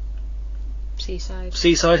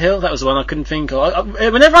Seaside Hill. That was the one I couldn't think of.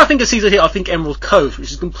 Whenever I think of Seaside Hill, I think Emerald Coast,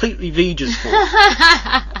 which is completely Vija's fault.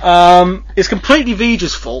 It's completely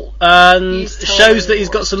Vija's fault, and shows that he's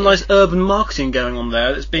got some nice urban marketing going on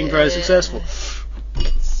there that's being very successful.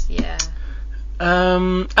 Yeah.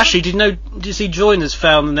 Actually, did you see Joiner's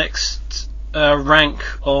found the next rank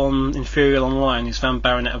on Imperial Online? He's found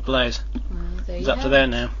Baronet of Blaze. He's up to there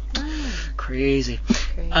now. Crazy.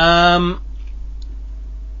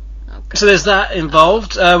 So there's that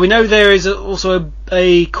involved. We know there is also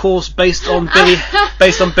a course based on Billy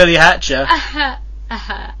Hatcher.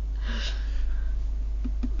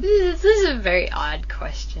 This is a very odd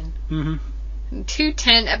question. Mm-hmm.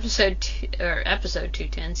 210 episode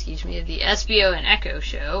 210, excuse me, of the SBO and Echo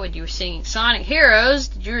show, when you were singing Sonic Heroes,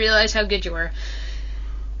 did you realize how good you were?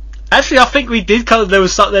 Actually, I think we did. It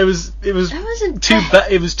was too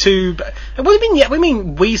bad. It was too bad. What do you mean? Yeah, we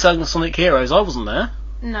mean we sang Sonic Heroes. I wasn't there.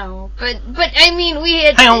 No, but I mean we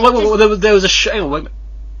had. Hang on, wait, there was a show. Hang on, wait.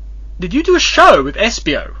 Did you do a show with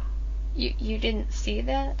SBO? You didn't see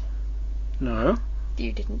that? No.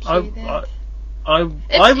 You didn't see that?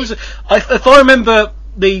 If I remember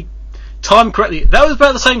the time correctly, that was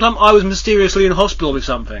about the same time I was mysteriously in hospital with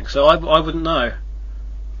something, so I wouldn't know.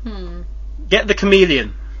 Get the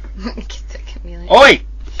chameleon. Get the chameleon. Oi!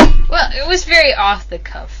 Well, it was very off the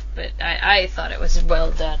cuff, but I thought it was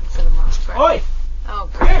well done for the most part. Oi! Oh,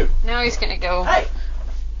 great. Now he's gonna go. Hey!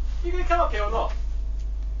 You gonna come up here or not?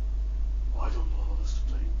 I don't know this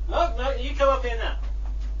thing. No, you come up here now.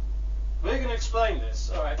 We're gonna explain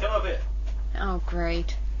this. Alright, come up here. Oh,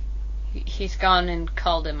 great. He's gone and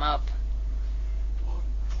called him up.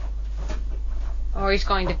 Or he's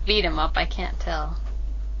going to beat him up, I can't tell.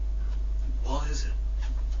 What is it?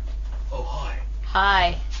 Oh, hi.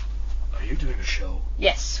 Hi. Are you doing a show?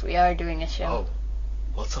 Yes, we are doing a show. Oh.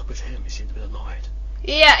 What's up with him? He seemed a bit annoyed.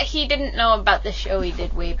 Yeah, he didn't know about the show he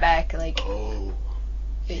did way back, like... Oh.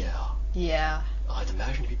 Yeah. Yeah. I'd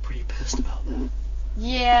imagine he'd be pretty pissed about that.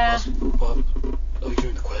 Yeah. Well, are you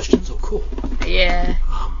doing the questions? Oh, cool. Yeah.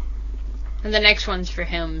 And the next one's for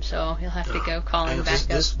him, so he'll have to go call him back up.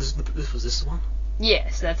 Was this the one?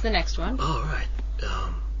 Yes, that's the next one. Oh, right.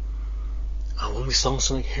 When we sung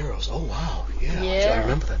Sonic Heroes. Oh, wow. Yeah. Yeah. I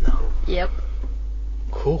remember that now. Yep.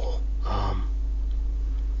 Cool.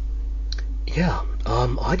 Yeah.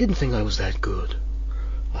 I didn't think I was that good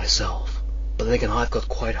myself. But then again, I've got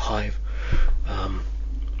quite high,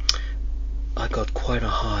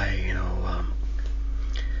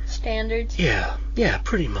 standards? Yeah,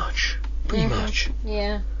 pretty much. Pretty much.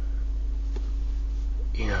 Yeah.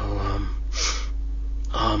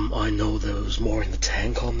 I know there was more in the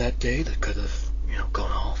tank on that day that could have,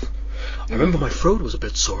 gone off. I remember my throat was a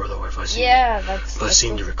bit sore though, if I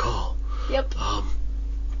seem to recall. Yep.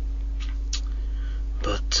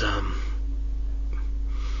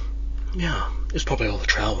 Yeah, it's probably all the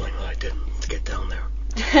traveling that I did to get down there.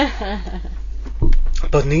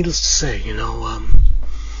 But needless to say,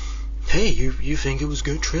 hey, you think it was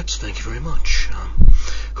good trips? Thank you very much.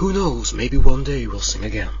 Who knows? Maybe one day we'll sing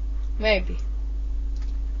again. Maybe.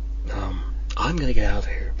 I'm gonna get out of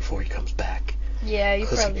here before he comes back. Yeah, you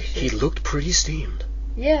probably should. He looked pretty steamed.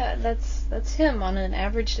 Yeah, that's him on an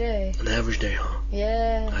average day. An average day, huh?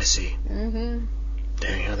 Yeah. I see. Mm-hmm.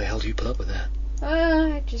 Dang, how the hell do you put up with that?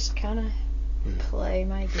 I just kind of play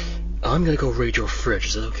my game. I'm gonna go raid your fridge.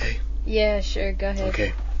 Is that okay? Yeah, sure. Go ahead.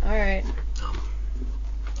 Okay. All right.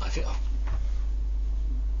 I think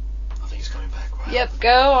he's coming back, right? Yep.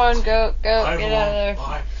 Go on. Go. Bye, Get out of there.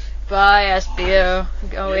 Bye. Bye, SBO.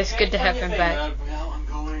 Always good to have him back. Well, I'm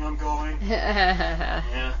going.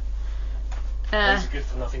 Yeah. That's a good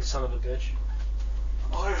for nothing son of a bitch.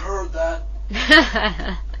 I heard that.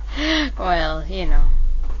 Well,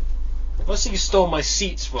 I see you stole my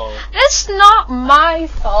seats, Ron. It's not my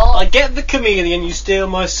fault. I get the chameleon, you steal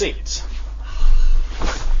my seats.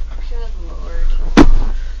 Good lord.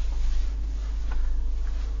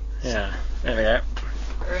 Yeah, there we go.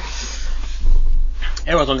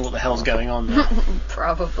 Everyone's wondering what the hell's going on there.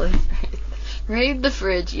 Probably. Raid the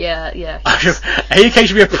fridge, yeah. AK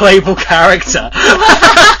should be a playable character.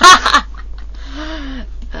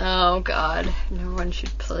 Oh god, no one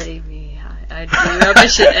should play me. I'd be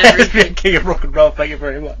rubbish at everything. King of rock and roll, thank you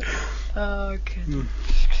very much. Oh, good.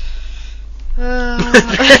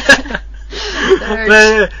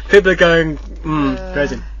 People are going,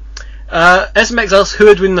 crazy. SMX asks who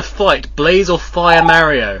would win the fight, Blaze or Fire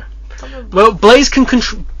Mario? Probably. Well, Blaze can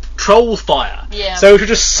control fire, so we should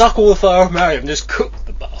just suck all the fire off Mario and just cook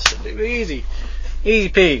the bastard. It'd be easy. Easy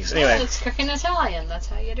peas. Anyway. Well, it's cooking Italian, that's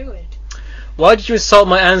how you do it. Why did you insult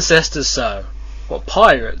my ancestors so? What,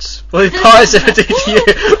 pirates? What did pirates ever do to you?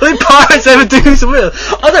 What did pirates ever do to Will?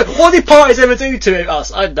 I don't know, what did pirates ever do to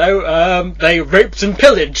us? I don't know, they raped and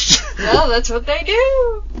pillaged. Well, that's what they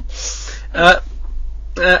do.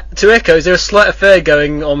 To Echo, is there a slight affair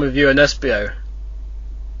going on with you and Espio?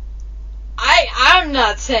 I'm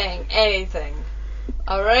not saying anything.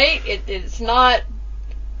 Alright? It's not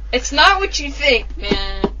what you think,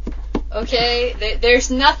 man. Okay?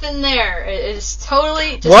 There's nothing there. It's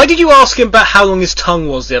totally just... Why did you ask him about how long his tongue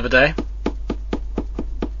was the other day?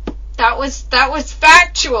 That was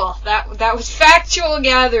factual. That was factual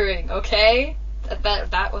gathering, okay?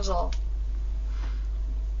 That was all.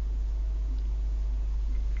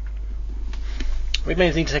 We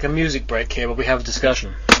may need to take a music break here, but we have a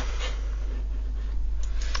discussion.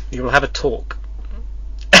 You will have a talk.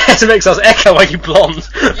 It makes us Echo. Are you blonde?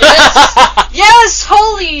 Yes.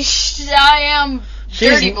 Holy I am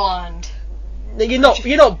dirty blonde. You're not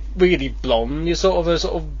really blonde. You're sort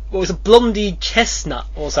of it's a blondie chestnut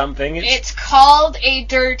or something. It's called a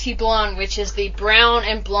dirty blonde, which is the brown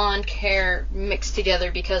and blonde hair mixed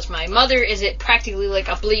together. Because my mother is practically like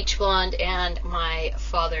a bleach blonde, and my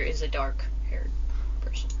father is a dark-haired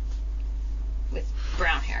person with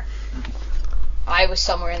brown hair. I was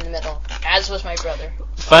somewhere in the middle, as was my brother.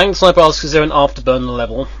 Thanks, Sniper asks, is there an afterburner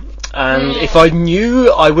level? And if I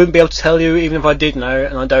knew, I wouldn't be able to tell you, even if I did know,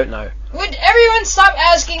 and I don't know. Would everyone stop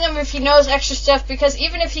asking him if he knows extra stuff? Because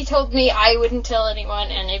even if he told me, I wouldn't tell anyone,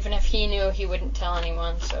 and even if he knew, he wouldn't tell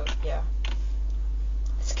anyone, so, yeah.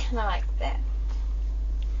 It's kind of like that.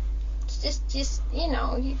 It's just,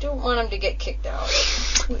 you don't want him to get kicked out.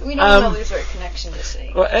 We don't want to lose our connection to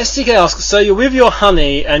see. Well, STK asks, so you're with your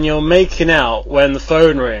honey and you're making out when the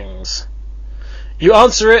phone rings. You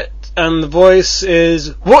answer it and the voice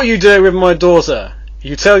is, what are you doing with my daughter?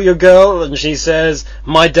 You tell your girl and she says,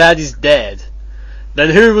 my dad is dead.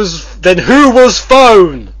 Then who was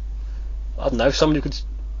phone? I don't know, somebody who could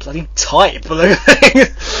bloody type.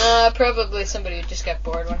 Probably somebody who just got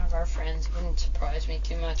bored. One of our friends. It wouldn't surprise me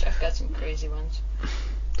too much. I've got some crazy ones.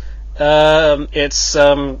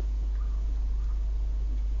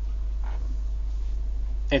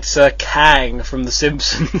 It's Kang from The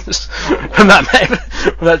Simpsons from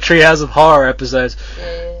that Treehouse of Horror episode.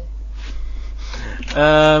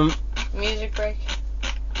 Yeah. Music break.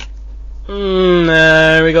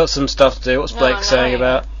 No, we got some stuff to do. What's Blake saying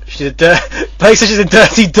about? Blake says she's a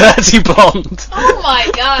dirty blonde. Oh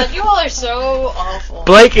my god, you all are so awful.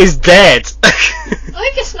 Blake is dead.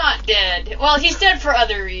 Blake is not dead. Well, he's dead for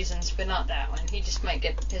other reasons, but not that one. He just might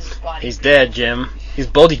get his body. He's dead, Jim. His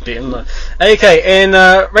body beaten. Okay, in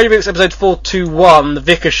Radio Vix episode 421, The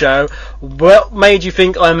Vicar Show, what made you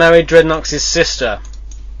think I married Dreadnox's sister?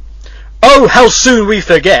 Oh, how soon we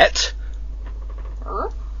forget.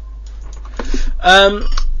 To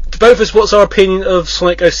both of us, what's our opinion of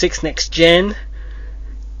Sonic 06 Next Gen?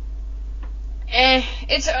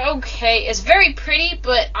 It's okay. It's very pretty,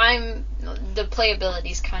 but the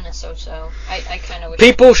playability's kind of so-so. I kind of wish...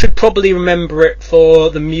 People should probably remember it for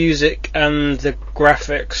the music and the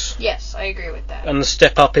graphics. Yes, I agree with that. And the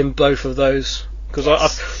step up in both of those. Because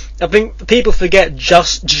I think people forget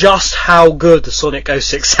just how good the Sonic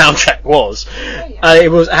 06 soundtrack was. Oh, yeah.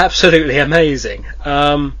 It was absolutely amazing.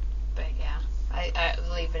 But yeah, I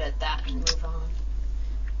leave it at that and move on.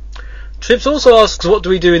 Trips also asks, what do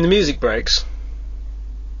we do in the music breaks?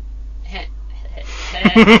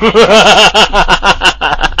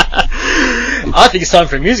 I think it's time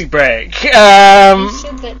for a music break. You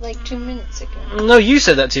said that like 2 minutes ago. No, you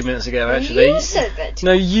said that 2 minutes ago, actually. You said that.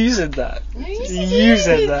 No, you said that. No, you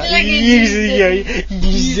said that.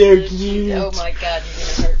 Oh my god,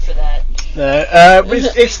 you're gonna hurt for that.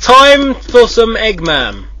 It's time for some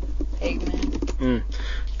Eggman. Eggman?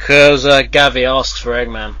 Because Gavi asks for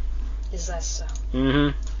Eggman. Is that so?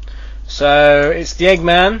 Mm-hmm. So, it's the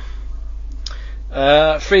Eggman.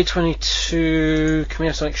 322. Can we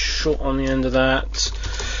have something short on the end of that?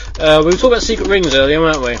 We were talking about secret rings earlier,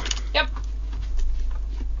 weren't we? Yep.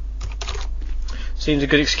 Seems a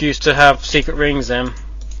good excuse to have secret rings then.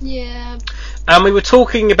 Yeah. And we were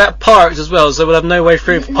talking about pirates as well, so we'll have no way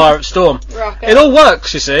through for Pirate Storm. It all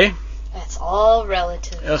works, you see. It's all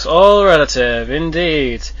relative. It's all relative,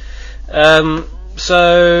 indeed.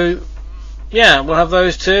 So, yeah, we'll have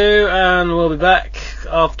those two, and we'll be back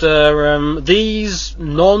after these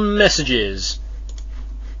non-messages.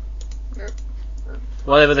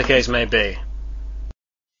 Whatever the case may be.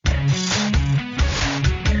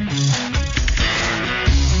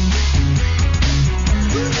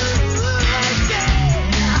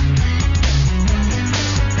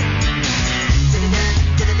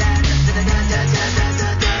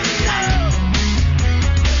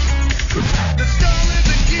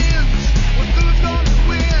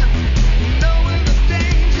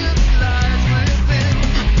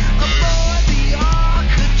 Avoid the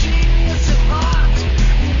arc, a genius at heart,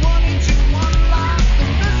 wanting to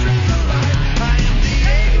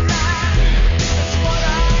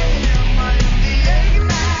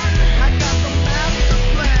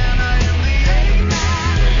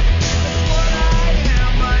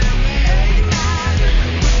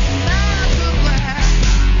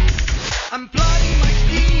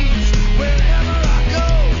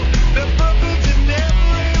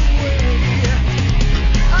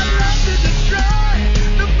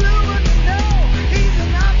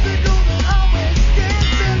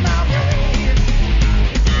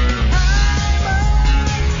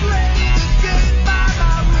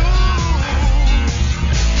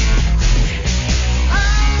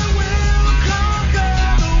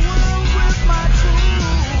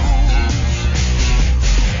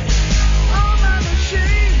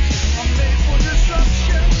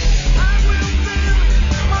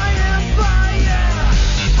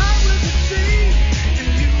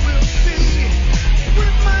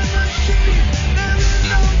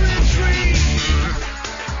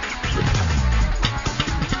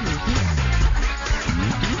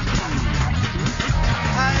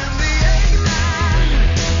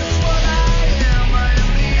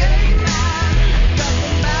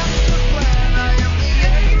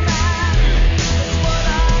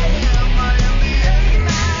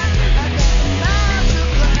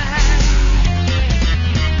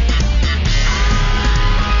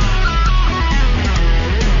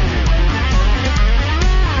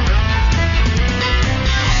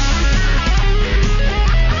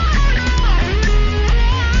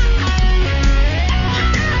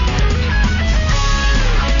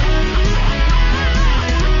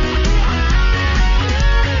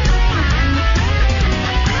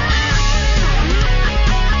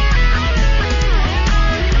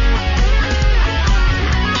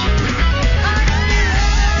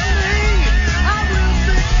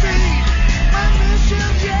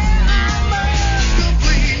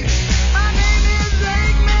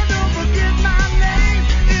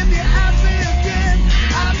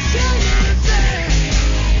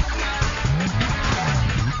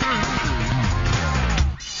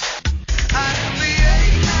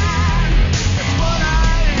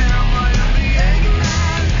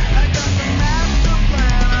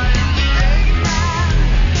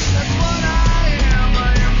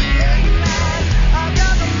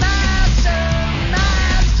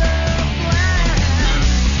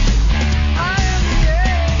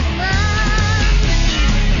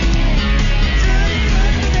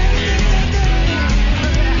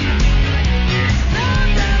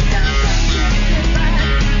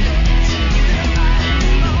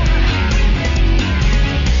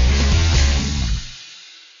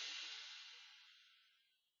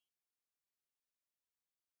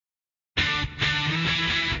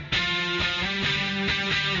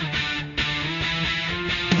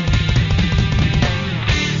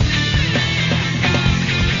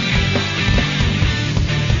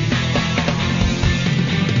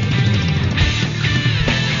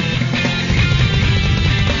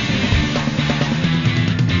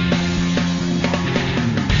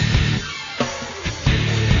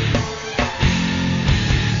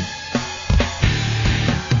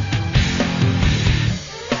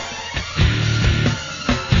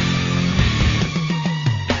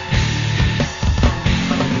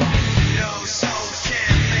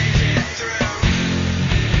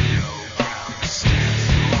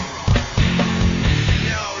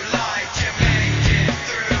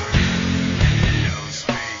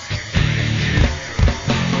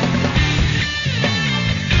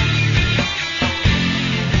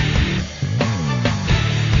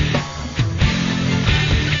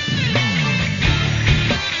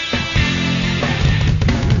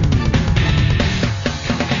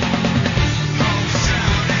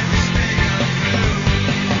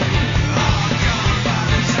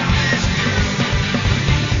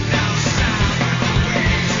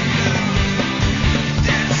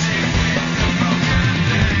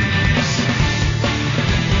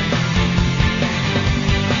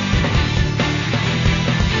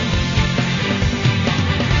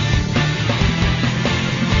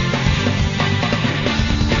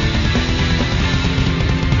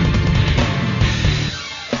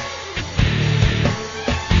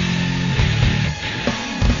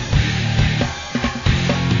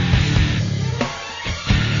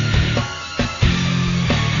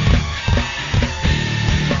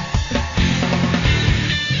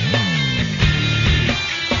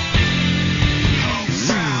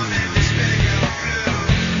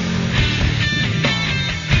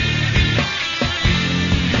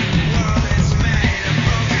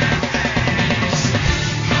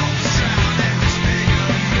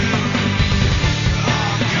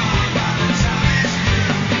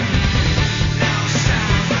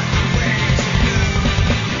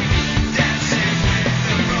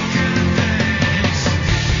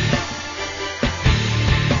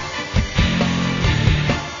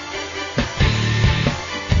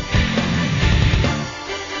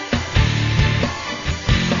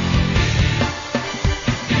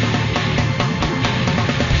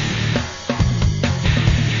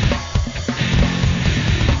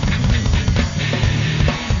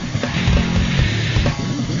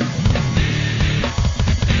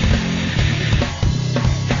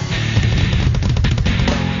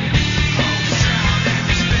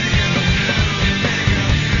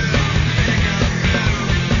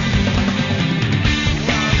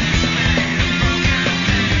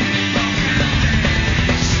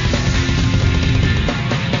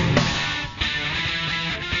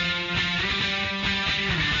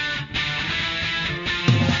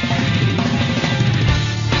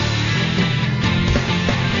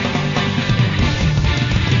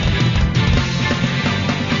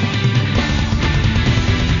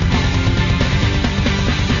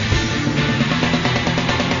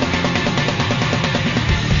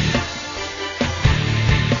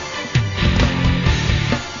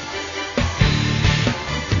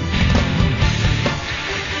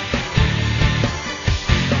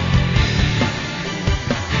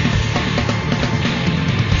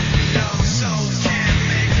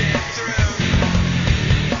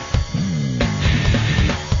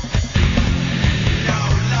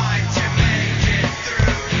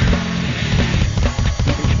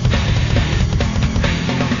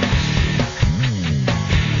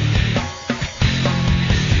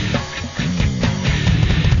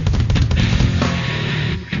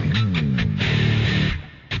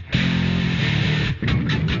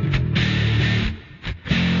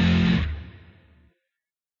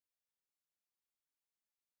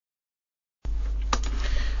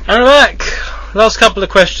And we're back. Last couple of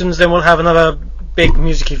questions, then we'll have another big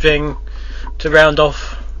music-y thing to round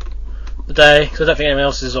off the day. Because I don't think anyone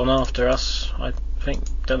else is on after us. I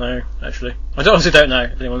don't know, actually. I honestly don't know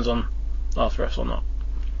if anyone's on after us or not.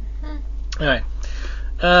 Anyway.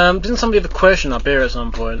 Didn't somebody have a question up here at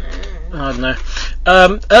some point? I don't know.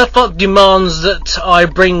 Earthlock demands that I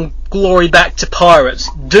bring glory back to pirates.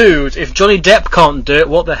 Dude, if Johnny Depp can't do it,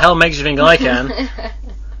 what the hell makes you think I can?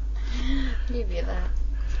 Give you that.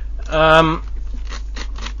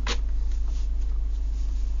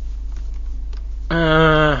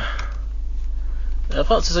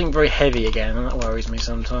 Earthlock says something very heavy again, and that worries me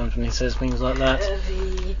sometimes when he says things like that.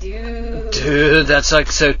 Heavy, dude. Dude, that's like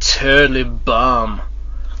so totally bum.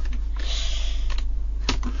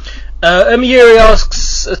 Yuri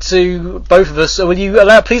asks to both of us, will you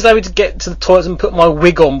please allow me to get to the toilets and put my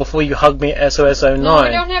wig on before you hug me at SOS09? No,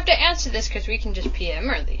 we don't have to answer this because we can just PM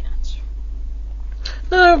her the answer.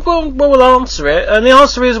 No, we'll answer it. And the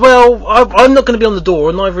answer is, well, I'm not going to be on the door,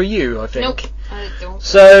 and neither are you, I think. Nope, I don't.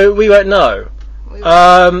 So we won't know.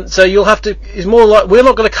 So you'll have to, it's more like, we're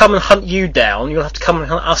not going to come and hunt you down, you'll have to come and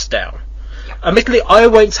hunt us down. Yep. Admittedly, I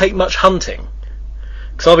won't take much hunting.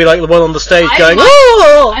 Because I'll be like the one on the stage going,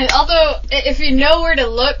 oh! Although, if you know where to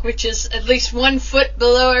look, which is at least 1 foot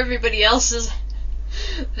below everybody else's,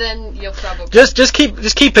 then you'll probably... Just keep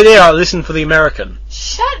an ear out, listen for the American.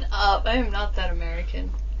 Shut up, I am not that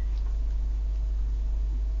American.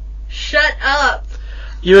 Shut up!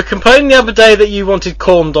 You were complaining the other day that you wanted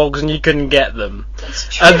corn dogs and you couldn't get them.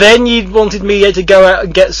 That's true. And then you wanted me to go out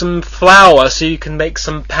and get some flour so you can make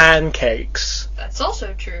some pancakes. That's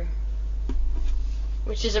also true.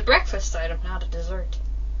 Which is a breakfast item, not a dessert.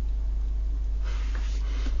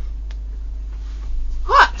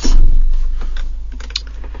 What?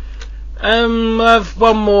 I have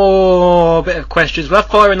one more bit of questions. We'll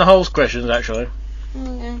have fire in the holes questions, actually.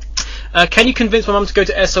 Okay. Can you convince my mum to go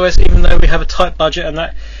to SOS even though we have a tight budget and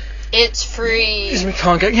that... It's free. We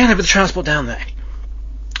can't get... Yeah, no, but the transport down there.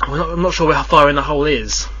 I'm not sure where Fire in the Hole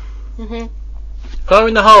is. Mm-hmm. Fire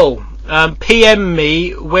in the Hole. PM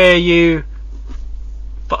me where you...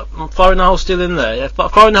 Fire in the Hole still in there? Yeah,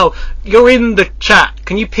 Fire in the Hole. You're in the chat.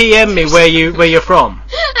 Can you PM me where you're from?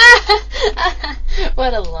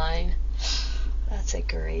 What a line. That's a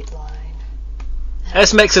great line.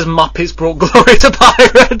 SMX says Muppets brought glory to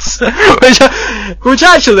pirates, which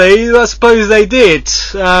actually, I suppose they did.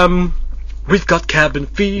 We've got cabin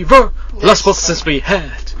fever, last month since we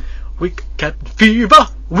had. We got cabin fever,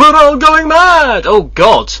 we're all going mad. Oh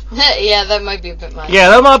God. Yeah, that might be a bit much.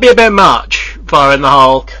 Yeah, that might be a bit much. Fire in the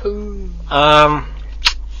Hole. Cool.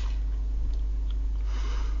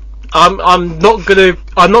 I'm not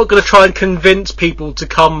gonna try and convince people to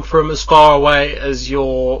come from as far away as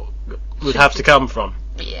you would have to come from.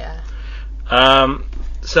 Yeah.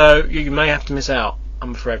 So you may have to miss out,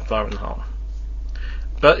 I'm afraid, Fire in the Hole.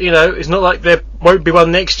 But, it's not like there won't be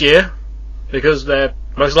one next year, because there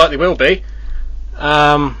most likely will be.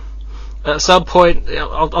 At some point,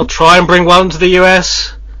 I'll try and bring one to the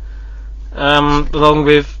US, along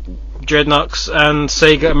with Dreadnoughts and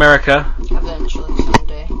Sega America. Eventually,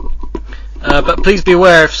 someday. But please be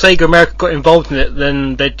aware, if Sega America got involved in it,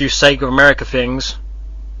 then they'd do Sega America things.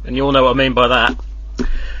 And you all know what I mean by that.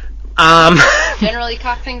 Generally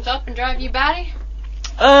cock things up and drive you batty?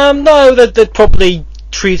 No, they'd probably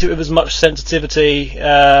treat it with as much sensitivity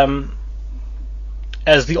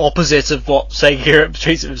as the opposite of what Sega Europe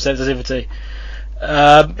treats it with sensitivity.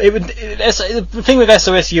 The thing with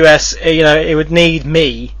SOS US, it would need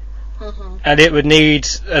me, and it would need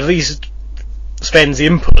at least Sven's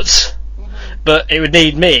inputs, but it would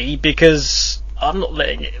need me because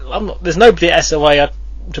there's nobody at SOA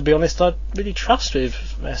to be honest, I'd really trust with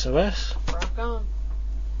SOS. Rock on.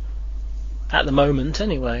 At the moment,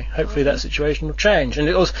 anyway. Hopefully that situation will change. And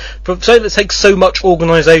it was for something that takes so much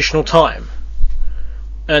organisational time.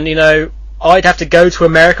 And, I'd have to go to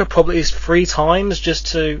America probably 3 times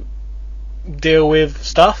just to deal with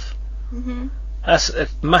stuff. Mm-hmm. That's a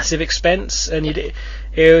massive expense, and it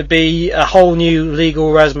would be a whole new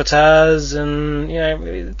legal razzmatazz, and,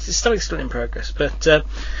 it's still in progress. But,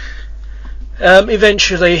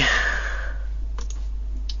 eventually,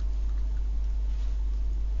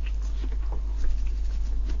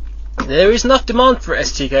 there is enough demand for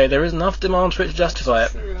STK. There is enough demand for it to justify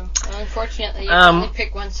it. True. Well, unfortunately, you can only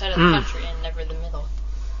pick one side of the country and never the middle.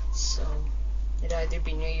 So it'd either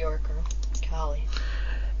be New York or Cali.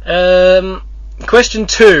 Question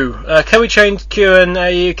 2. Can we change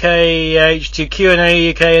QNAUKH to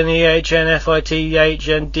QNAUK and the EHNFITH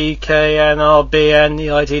and DK and RB and the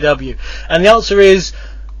ITW? And the answer is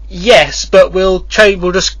Yes, but we'll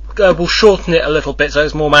shorten it a little bit so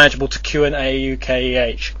it's more manageable to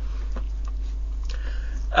Q&A-UKEH.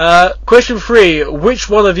 Question 3. Which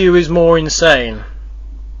one of you is more insane?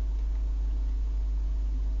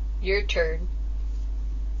 Your turn.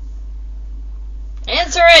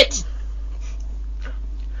 Answer it!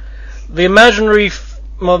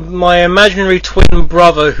 My imaginary twin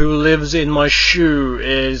brother who lives in my shoe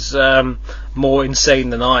is more insane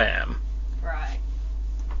than I am. Right.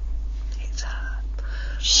 It's her.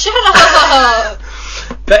 Shut up!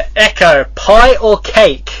 But Echo, pie or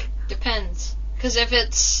cake? Depends. Because if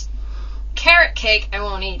it's carrot cake, I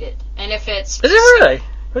won't eat it. And if it's... Is it really?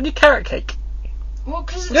 What do you carrot cake? Well,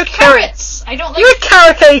 because it's carrots. I don't like... You had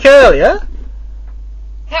carrot cake earlier.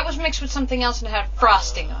 That was mixed with something else and it had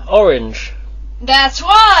frosting on it. Orange. That's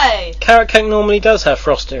why! Carrot cake normally does have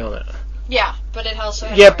frosting on it. Yeah, but it also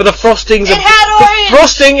had orange. But the frosting's... It had orange! The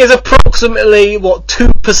frosting is approximately,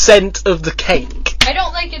 2% of the cake? I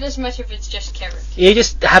don't like it as much if it's just carrot cake. You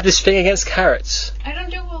just have this thing against carrots. I don't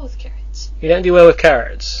do well with carrots. You don't do well with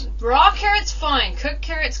carrots? Raw carrots, fine. Cooked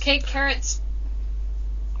carrots, cake carrots...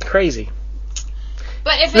 Crazy.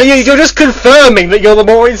 But if you're just confirming that you're the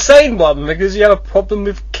more insane one because you have a problem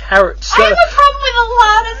with carrots. I have a problem with a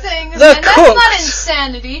lot of things. They're and cooked. That's not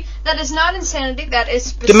insanity. That is not insanity. That is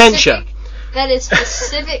specific. Dementia. That is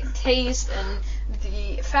specific taste and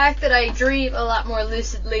the fact that I dream a lot more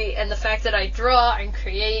lucidly and the fact that I draw and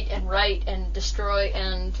create and write and destroy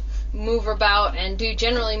and move about and do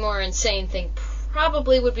generally more insane things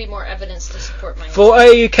probably would be more evidence to support my... For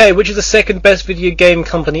AUK, which is the second best video game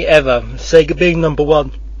company ever? Sega being number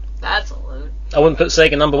 1. That's a load. I wouldn't put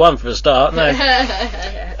Sega number 1 for a start, no.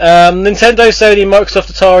 Nintendo, Sony,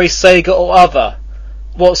 Microsoft, Atari, Sega or other.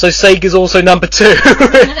 What, so Sega's also number 2?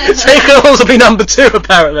 Sega will also be number 2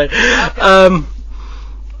 apparently. Okay.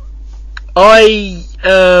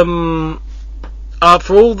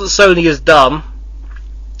 For all that Sony has done,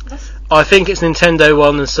 I think it's Nintendo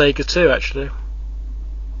 1 and Sega 2 actually.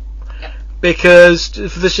 Because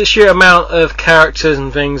for the sheer amount of characters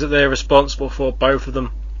and things that they're responsible for, both of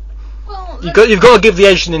them. Well, you've got to give the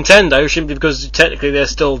edge to Nintendo, simply because technically they're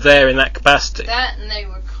still there in that capacity. That and they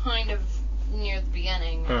were kind of near the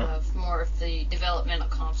beginning of more of the developmental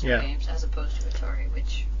console games as opposed to Atari,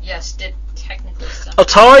 which yes did technically something.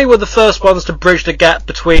 Atari were the first ones to bridge the gap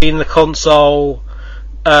between the console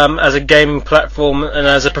as a gaming platform and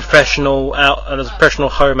as a professional professional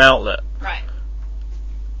home outlet. Right.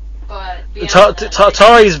 But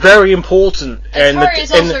Atari is very important. Atari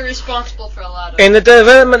is also responsible for a lot of... In the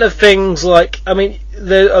development of things like... I mean,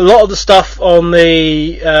 a lot of the stuff on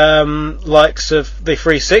the likes of the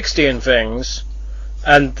 360 and things,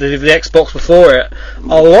 and the Xbox before it,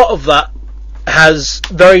 a lot of that has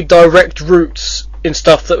very direct roots in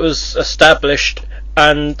stuff that was established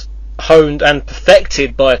and honed and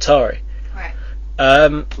perfected by Atari. Right.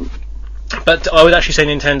 But I would actually say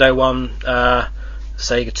Nintendo 1...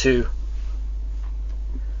 Sega 2,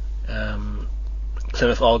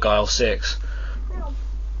 Plymouth Argyle 6.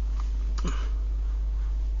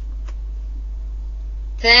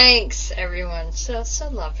 Thanks, everyone. So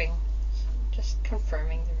loving. Just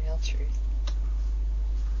confirming the real truth.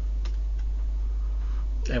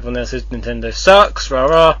 Everyone else says Nintendo sucks. Rah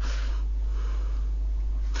rah.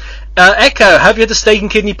 Echo, have you had a steak and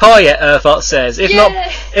kidney pie yet? Earthart says.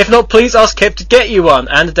 If not, please ask Kip to get you one,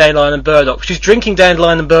 and a dandelion and burdock. She's drinking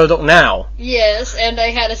dandelion and burdock now. Yes, and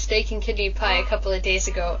I had a steak and kidney pie a couple of days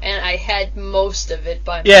ago, and I had most of it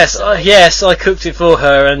by myself. Yes, I cooked it for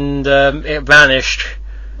her, and it vanished.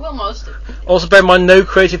 Well, most of it. Also, bear in mind, no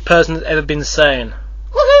creative person has ever been sane.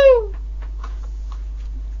 Woohoo!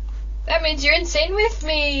 That means you're insane with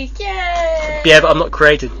me. Yay! Yeah, but I'm not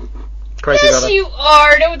creative. Yes, you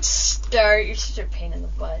are. Don't start. You're such a pain in the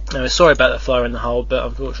butt. No, sorry about that fire in the hole, but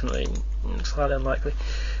unfortunately, it's highly unlikely.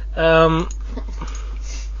 That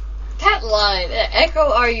line,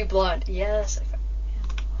 Echo, are you blonde? Yes.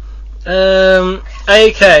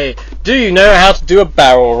 AK, do you know how to do a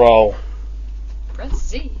barrel roll? Press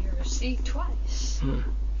Z or C twice.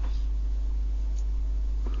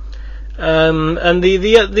 And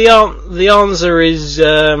the answer is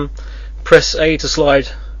press A to slide.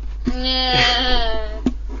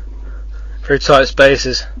 Through tight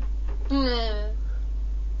spaces. Yeah,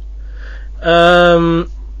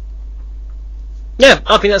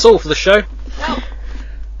 I think that's all for the show.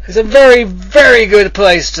 It's a very, very good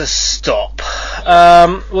place to stop.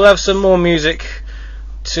 We'll have some more music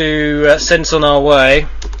to send us on our way.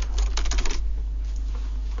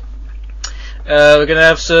 We're going to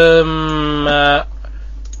have some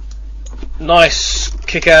nice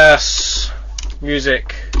kick-ass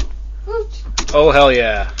music. Oh hell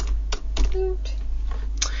yeah.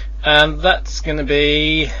 And that's going to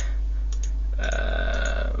be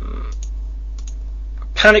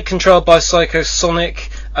Panic Controlled by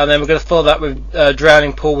Psychosonic, and then we're going to follow that with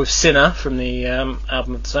Drowning Pool with Sinner from the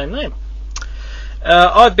album of the same name.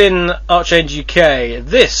 I've been Archangel UK.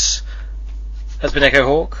 This has been Echo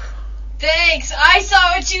Hawk. Thanks, I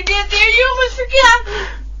saw what you did there, you almost forgot!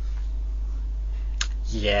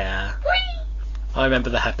 Yeah. Whee! I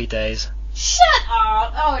remember the happy days. Shut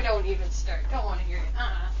up! Oh, don't even start. Don't want to hear it.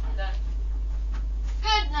 I'm done.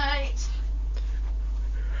 Good night.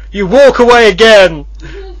 You walk away again!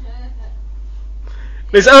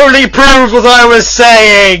 This only proves what I was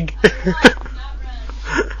saying! Not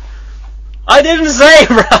run. I didn't say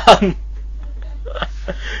run!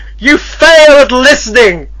 You failed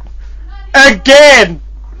listening! Again!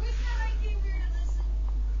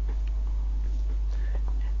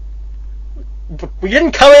 We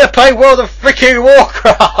didn't come here to play World of freaking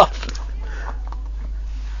Warcraft!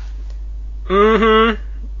 To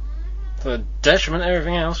the detriment of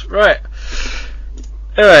everything else. Right.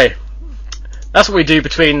 Anyway, that's what we do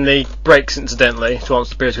between the breaks, incidentally, to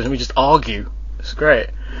answer the previous question. We just argue. It's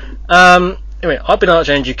great. Anyway, I've been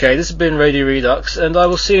Archangel UK, this has been Radio Redux, and I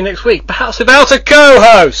will see you next week, perhaps without a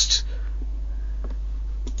co-host!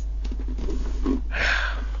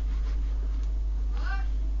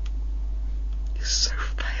 You're so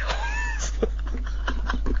pale.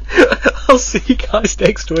 I'll see you guys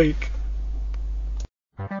next week.